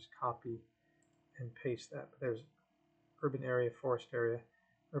should be able to just copy and paste that. But there's urban area, forest area,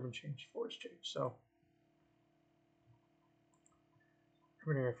 urban change, forest change. So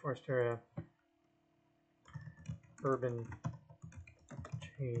urban area, forest area, urban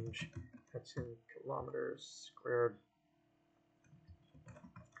change, that's in kilometers squared,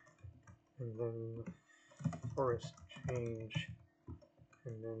 and then forest change,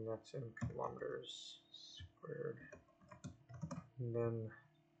 and then that's in kilometers squared, and then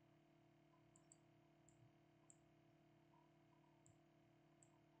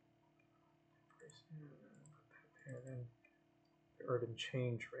the urban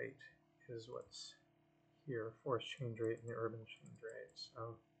change rate is what's here, forest change rate and the urban change rate.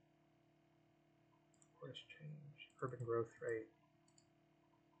 So forest change, urban growth rate.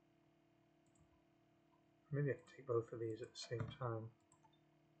 Maybe I can take both of these at the same time.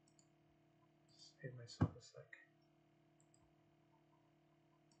 Save myself a sec.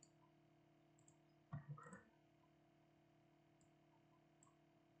 Okay.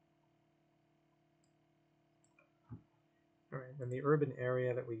 All right, then the urban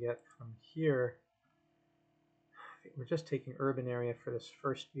area that we get from here, I think we're just taking urban area for this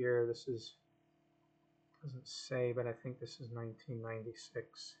first year. This is, doesn't say, but I think this is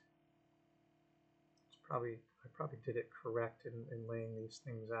 1996. It's probably, I probably did it correct in laying these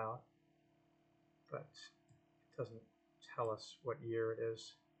things out, but it doesn't tell us what year it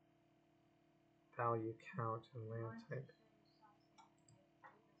is. Value count and land type.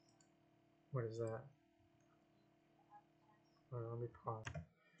 What is that? Let me pause.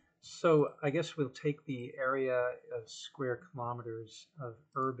 So I guess we'll take the area of square kilometers of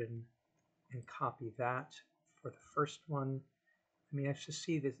urban and copy that for the first one. I mean, I should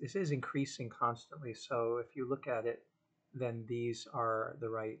see this is increasing constantly. So if you look at it, then these are the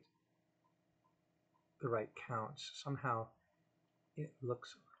right counts. Somehow it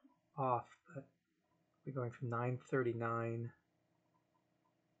looks off, but we're going from 939.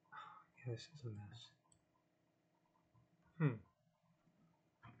 Yeah, this is a mess.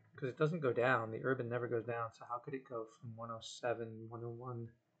 Because it doesn't go down. The urban never goes down. So how could it go from 107, 101,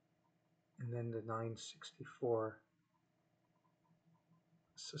 and then to 964?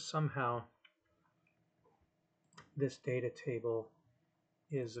 So somehow this data table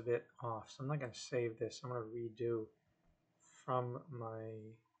is a bit off. So I'm not going to save this. I'm going to redo from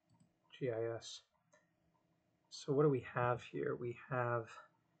my GIS. So what do we have here? We have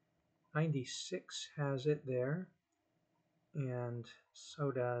 96 has it there, and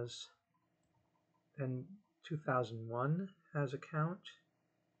so does, then 2001 has a count,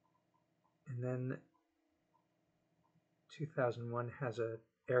 and then 2001 has a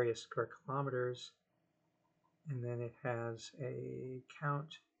area square kilometers, and then it has a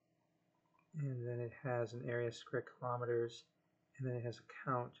count, and then it has an area square kilometers, and then it has a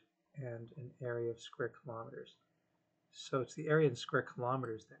count and an area of square kilometers. So it's the area in square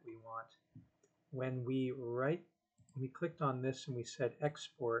kilometers that we want. When we clicked on this and we said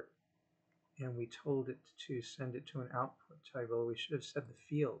export, and we told it to send it to an output table, we should have said the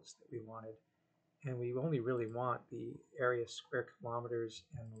fields that we wanted. And we only really want the area square kilometers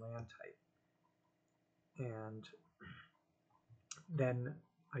and land type. And then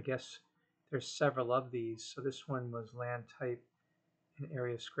I guess there's several of these. So this one was land type and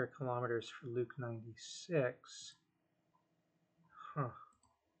area square kilometers for Luke 96.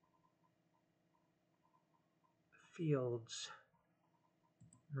 Fields,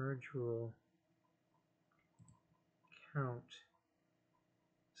 merge rule, count.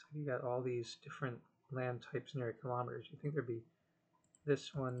 So you got all these different land types and area kilometers. You think there'd be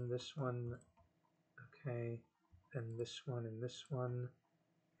this one, okay, then this one and this one,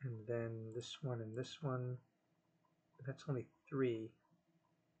 and then this one and this one. But that's only 3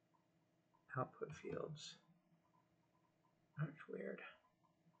 output fields. That's weird.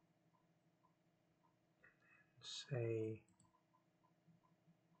 Say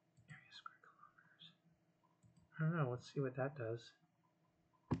area square kilometers. I don't know. Let's see what that does.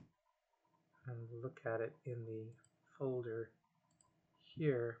 And look at it in the folder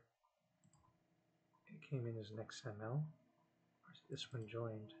here. came in as an XML. Or is this one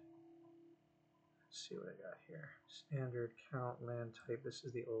joined? Let's see what I got here. Standard count land type. This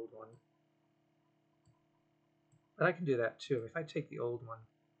is the old one. But I can do that too. If I take the old one,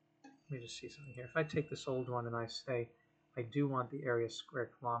 let me just see something here. If I take this old one and I say I do want the area square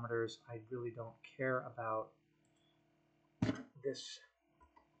kilometers, I really don't care about this.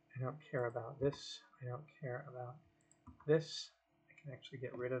 I don't care about this. I don't care about this. I can actually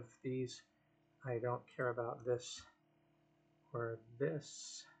get rid of these. I don't care about this or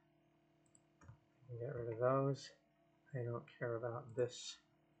this. I can get rid of those. I don't care about this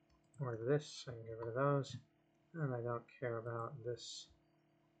or this. I can get rid of those. And I don't care about this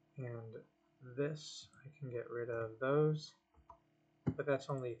and this. I can get rid of those. But that's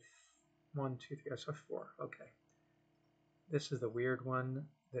only 1, 2, 3, so 4. Okay. This is the weird one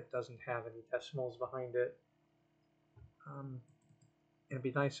that doesn't have any decimals behind it. It'd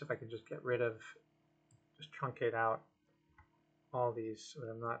be nice if I could just get rid of, just truncate out all these so that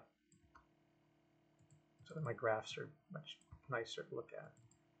I'm not, so that my graphs are much nicer to look at.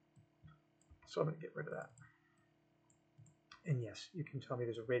 So I'm going to get rid of that. And yes, you can tell me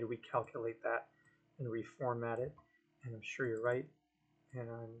there's a way to recalculate that and reformat it, and I'm sure you're right, and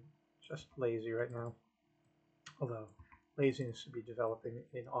I'm just lazy right now, although laziness would be developing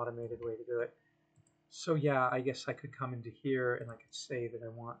an automated way to do it. So yeah, I guess I could come into here and I could say that I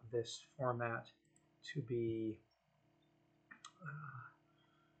want this format to be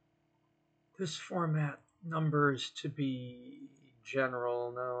this format numbers to be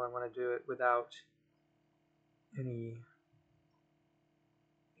general. No, I want to do it without any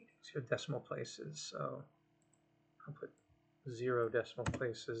decimal places. So I'll put 0 decimal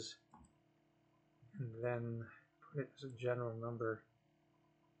places and then put it as a general number.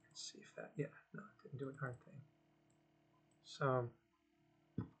 Let's see if that, yeah, no, it didn't do a darn thing. So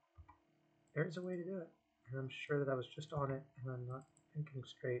there's a way to do it. And I'm sure that I was just on it and I'm not thinking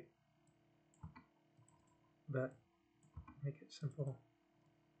straight. But make it simple.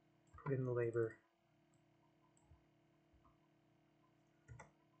 Put in the labor.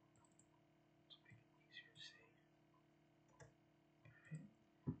 To make it easier to see. Right.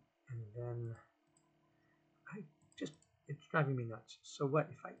 And then it's driving me nuts. So what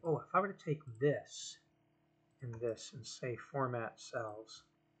if if I were to take this and this and say format cells,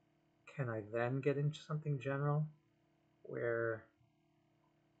 can I then get into something general where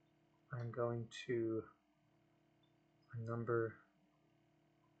I'm going to a number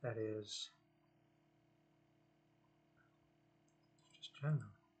that is just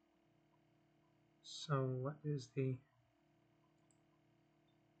general? So what is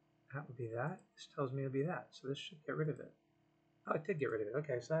that would be that. This tells me it'll be that. So this should get rid of it. Oh, it did get rid of it.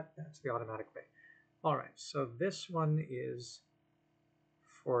 Okay, so that's the automatic way. All right, so this one is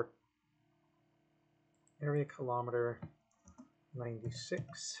for area kilometer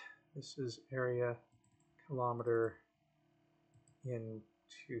 96. This is area kilometer in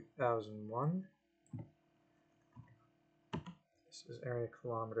 2001. This is area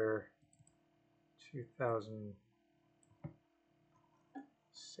kilometer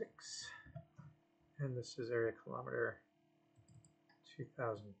 2006. And this is area kilometer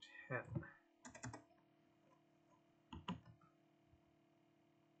 2010.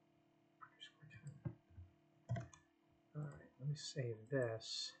 All right, let me save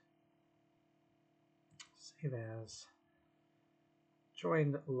this. Save as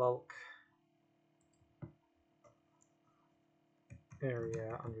joined lulk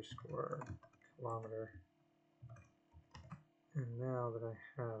area underscore kilometer. And now that I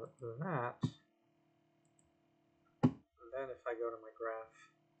have that, then if I go to my graph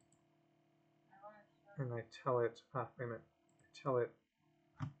and I tell it, wait a minute, I tell it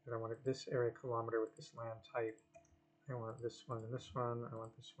that I want this area kilometer with this land type. I want this one and this one, I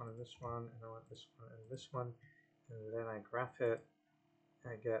want this one and this one, and I want this one and this one. And then I graph it,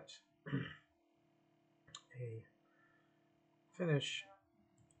 I get a finish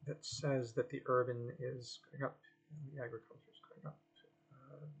that says that the urban is going up and the agriculture is going up.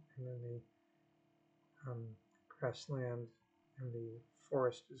 And then the grassland and the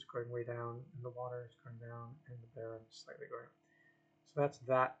forest is going way down, and the water is going down, and the barren is slightly going up. So that's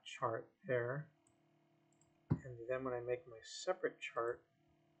that chart there. And then when I make my separate chart.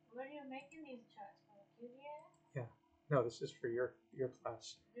 What are you making these charts for? QGIS? Yeah. No, this is for your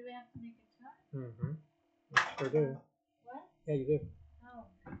class. Do we have to make a chart? Mm-hmm. You sure do. What? Yeah, you do. Oh.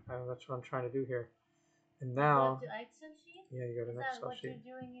 That's what I'm trying to do here. And now. You go to Excel sheet? Yeah, you go to Excel sheet. Is that what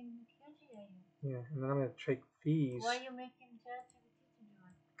you're doing in QGIS? Yeah, and then I'm going to take these. Why are you making ChatGPT to do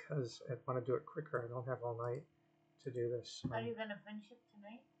it? Because I want to do it quicker. I don't have all night to do this. Are you going to finish it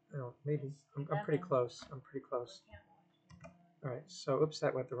tonight? I don't Well, maybe. I'm pretty close. I'm pretty close. All right, so oops,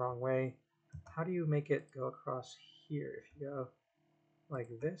 that went the wrong way. How do you make it go across here? If you go like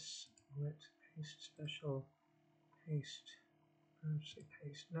this, paste special, paste, say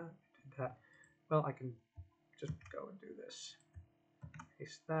paste, no, I did that. Well, I can just go and do this.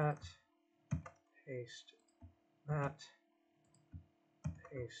 Paste that, paste that,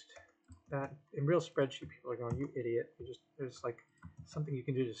 paste that. In real spreadsheet, people are going, you idiot. There's like something you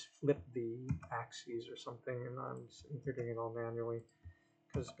can do, just flip the axes or something, and I'm sitting here doing it all manually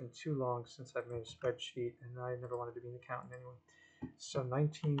because it's been too long since I've made a spreadsheet, and I never wanted to be an accountant anyway. So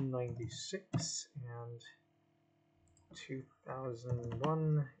 1996 and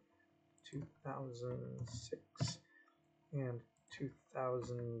 2001, 2006, and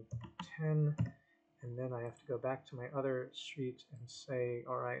 2010. And then I have to go back to my other sheet and say,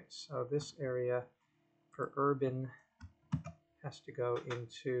 all right, so this area for urban has to go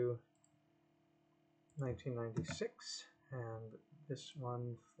into 1996, and this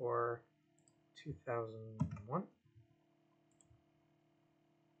one for 2001.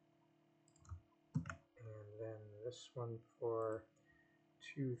 And then this one for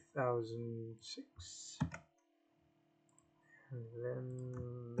 2006. And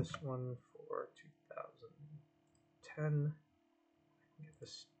then this one for 2010. Get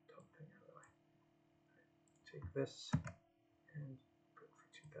this top thing out of the way. Take this and put for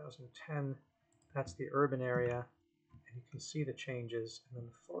 2010. That's the urban area, and you can see the changes. And then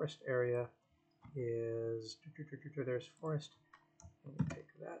the forest area is, there's forest, and you take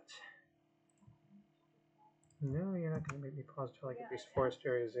that. No, you're not going to make me pause until I get these forest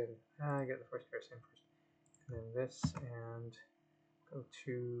areas in. I get the forest areas in first. And then this, and go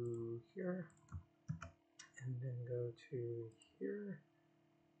to here, and then go to here,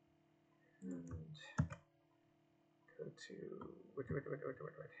 and go to, go to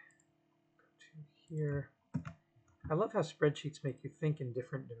here. I love how spreadsheets make you think in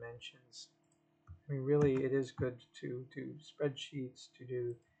different dimensions. I mean, really, it is good to do spreadsheets, to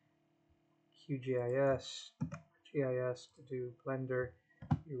do QGIS, GIS, to do Blender.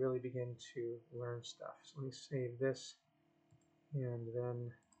 You really begin to learn stuff. So let me save this, and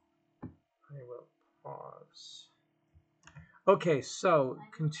then I will pause. Okay, so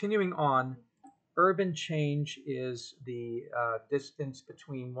continuing on, urban change is the distance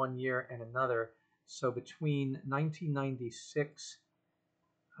between one year and another. So between 1996,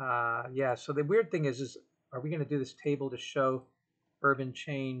 yeah, so the weird thing is are we going to do this table to show urban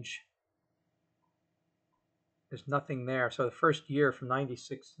change? There's nothing there. So the first year from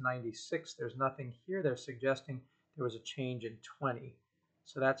 96 to 96, there's nothing here. They're suggesting there was a change in 20.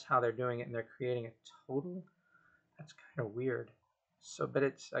 So that's how they're doing it, and they're creating a total. That's kind of weird. So, but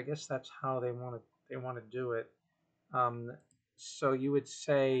it's, I guess that's how they want to do it. So you would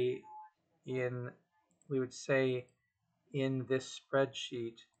say we would say in this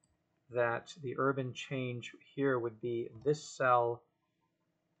spreadsheet that the urban change here would be this cell.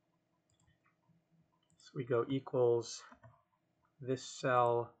 So we go equals this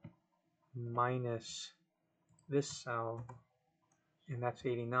cell minus this cell, and that's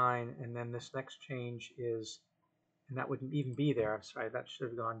 89. And then this next change is, and that wouldn't even be there. I'm sorry, that should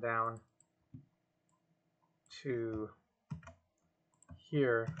have gone down to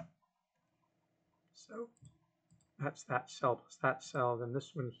here. So that's that cell plus that cell. Then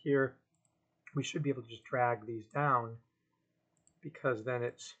this one here, we should be able to just drag these down, because then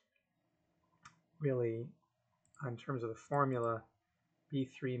it's really, in terms of the formula,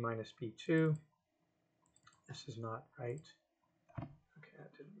 B3 minus B2. This is not right. Okay,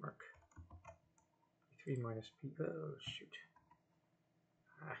 that didn't work. B3 minus B, oh shoot.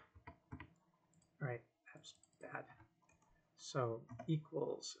 All right, that's bad. So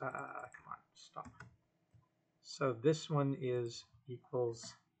equals, come on, stop. So this one is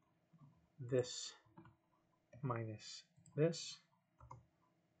equals this minus this.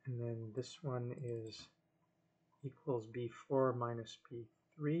 And then this one is equals B4 minus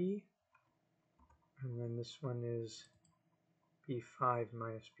B3. And then this one is B5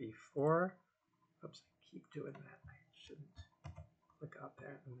 minus B4. Oops, I keep doing that. I shouldn't click out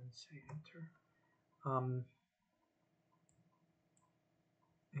there and then say enter.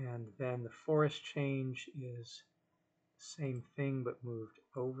 And then the forest change is the same thing but moved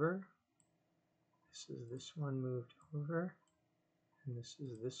over. This is this one moved over, and this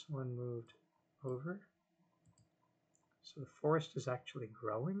is this one moved over. So the forest is actually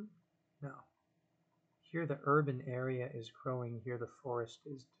growing? No. Here the urban area is growing, here the forest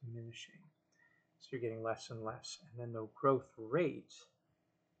is diminishing. So you're getting less and less. And then the growth rate,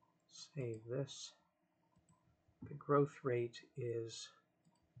 save this, the growth rate is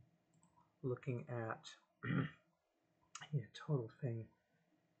looking at yeah, total thing.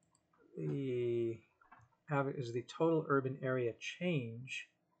 The is the total urban area change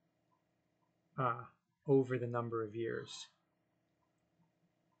over the number of years.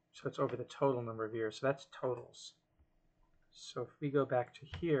 So it's over the total number of years. So that's totals. So if we go back to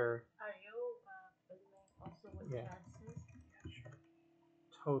here, Are you also what yeah, chat says? yeah, sure.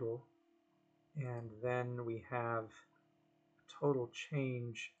 Total, and then we have total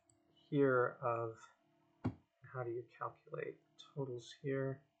change here of, how do you calculate totals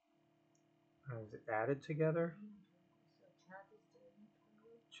here? Is it added together? So chat is doing it for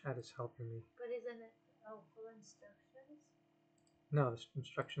you. Chat is helping me. But isn't it full instructions? No, the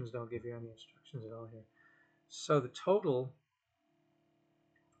instructions don't give you any instructions at all here. So the total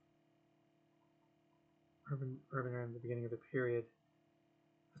urban area in the beginning of the period,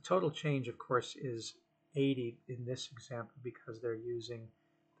 the total change, of course, is 80 in this example because they're using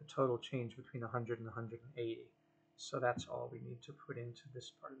the total change between 100 and 180. So that's all we need to put into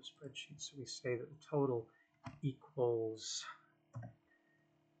this part of the spreadsheet. So we say that the total equals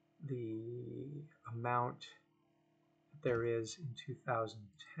the amount that there is in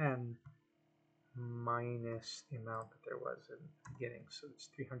 2010 minus the amount that there was in the beginning. So it's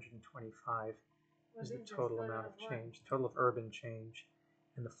 325 is the total amount of change, total of urban change.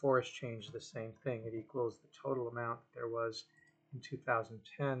 And the forest change is the same thing. It equals the total amount that there was in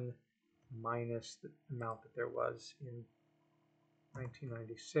 2010 minus the amount that there was in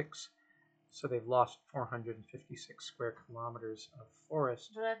 1996. So they've lost 456 square kilometers of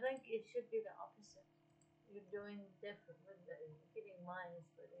forest. But I think it should be the opposite. You're doing different with the getting minus.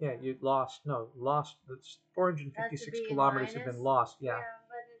 Yeah, you lost, that's 456 kilometers have been lost, yeah.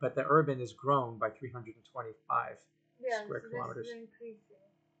 But the urban is grown by 325 square kilometers. This is increasing.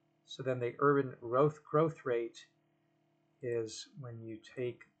 So then the urban growth rate is when you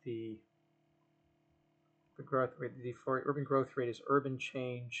take the growth rate, urban growth rate is urban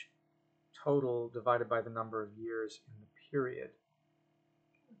change total divided by the number of years in the period.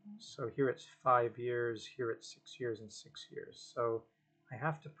 So here it's 5 years, here it's 6 years and 6 years. So I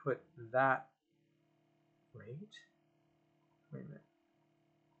have to put that rate. Wait a minute.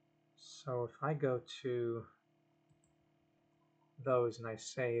 So if I go to those and I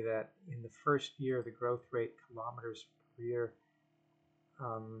say that in the first year, the growth rate kilometers per year,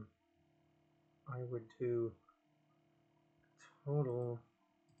 I would do total.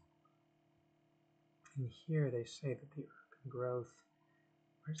 In here they say that the urban growth,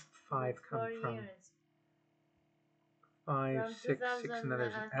 where's the 5 come from? Years. 5, 6, 6, and then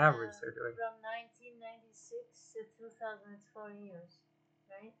there's an average they're doing. From 1996 to 2000, it's 4 years,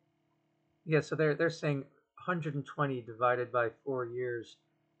 right? Yeah, so they're saying 120 divided by 4 years.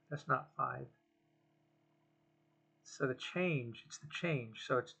 That's not 5. So the change, it's the change.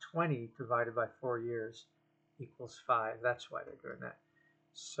 So it's 20 divided by 4 years equals 5. That's why they're doing that.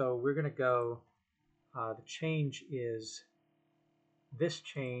 So we're going to go, the change is this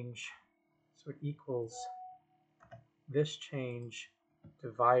change, so it equals this change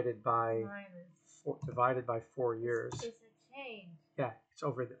divided by 4 years. It's a change. Yeah, it's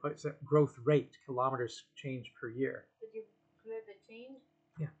a growth rate, kilometers change per year. Did you clear the change?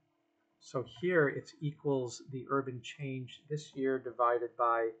 Yeah. So here it equals the urban change this year divided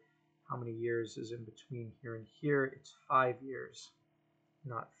by how many years is in between here and here. It's 5 years,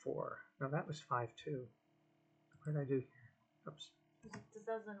 not 4. No, that was 5 too. What did I do here? Oops. Is it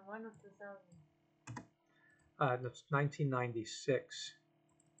 2001 or 2000? That's 1996.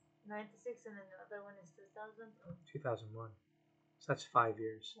 96, and then the other one is 2000? 2001. So that's 5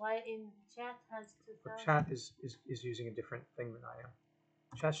 years. Why in chat has 2000? But chat is using a different thing than I am.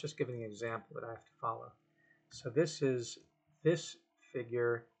 Chat's just giving an example that I have to follow. So this is this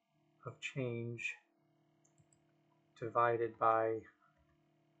figure of change divided by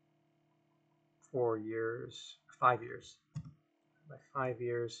 4 years, 5 years, by 5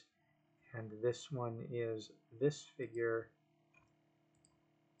 years, and this one is this figure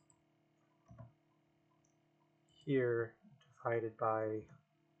here divided by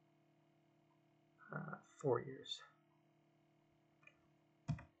 4 years.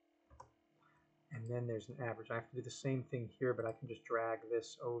 And then there's an average. I have to do the same thing here, but I can just drag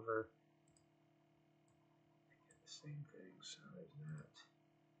this over and get the same thing. So there's that.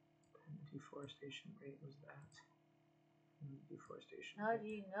 And the deforestation rate was that. And the deforestation How do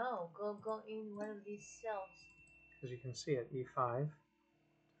you know? Go in one of these cells. Because you can see it, E5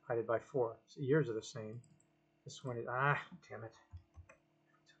 divided by 4. So years are the same. This one is, damn it.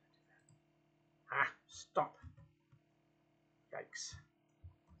 Stop. Yikes.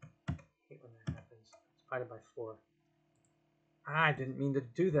 I hate when that happens. It's divided by 4. I didn't mean to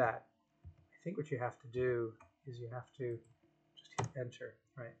do that. think what you have to do is you have to just hit enter,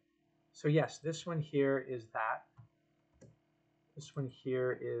 right? So yes, this one here is that. This one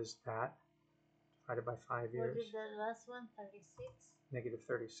here is that, divided by 5 years. What is the last one? 36? Negative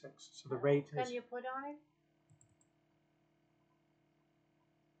 36. So the rate is... Can you put on it?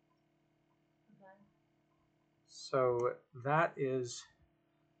 Okay. So that is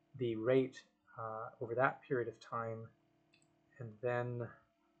the rate over that period of time, and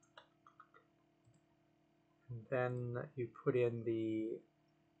then you put in the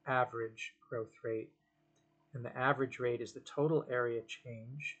average growth rate, and the average rate is the total area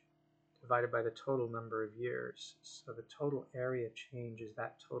change divided by the total number of years. So the total area change is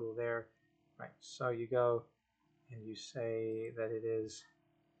that total there, right? So you go and you say that it is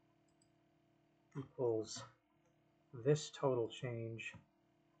equals this total change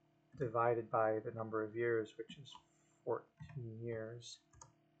divided by the number of years, which is 14 years.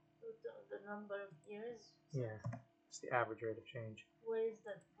 The number of years? Yeah, it's the average rate of change. Where is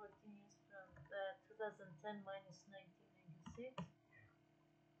that 14 years from? 2010 minus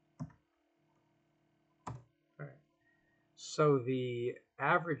 1996? All right. So the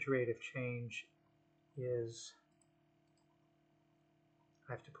average rate of change is,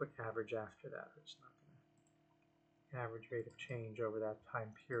 I have to put average after that. It's not going to, average rate of change over that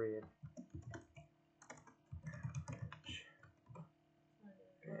time period. Average.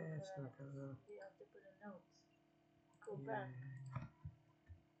 It's not going to. You have to put a note. Go back.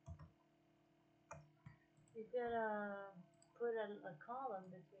 You gotta put a column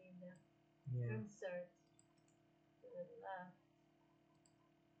between them. Yeah. Insert to the left.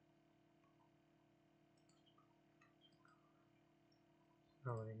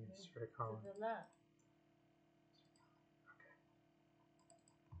 Oh, I need to insert a column. To the left.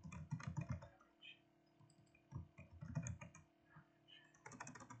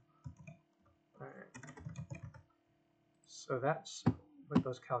 All right. So that's what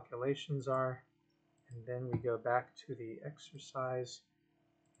those calculations are. And then we go back to the exercise,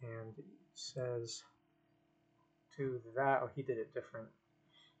 and it says do that. Oh, he did it different.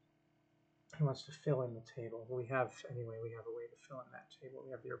 He wants to fill in the table. Well, we have a way to fill in that table.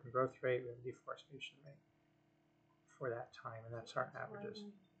 We have the urban growth rate, we have the deforestation rate for that time, and that's our averages.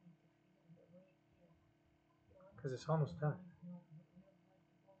 Because it's almost done.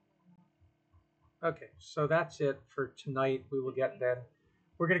 Okay, so that's it for tonight. We will get then.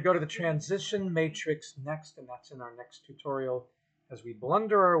 We're going to go to the transition matrix next, and that's in our next tutorial as we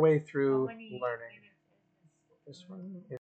blunder our way through learning. This one is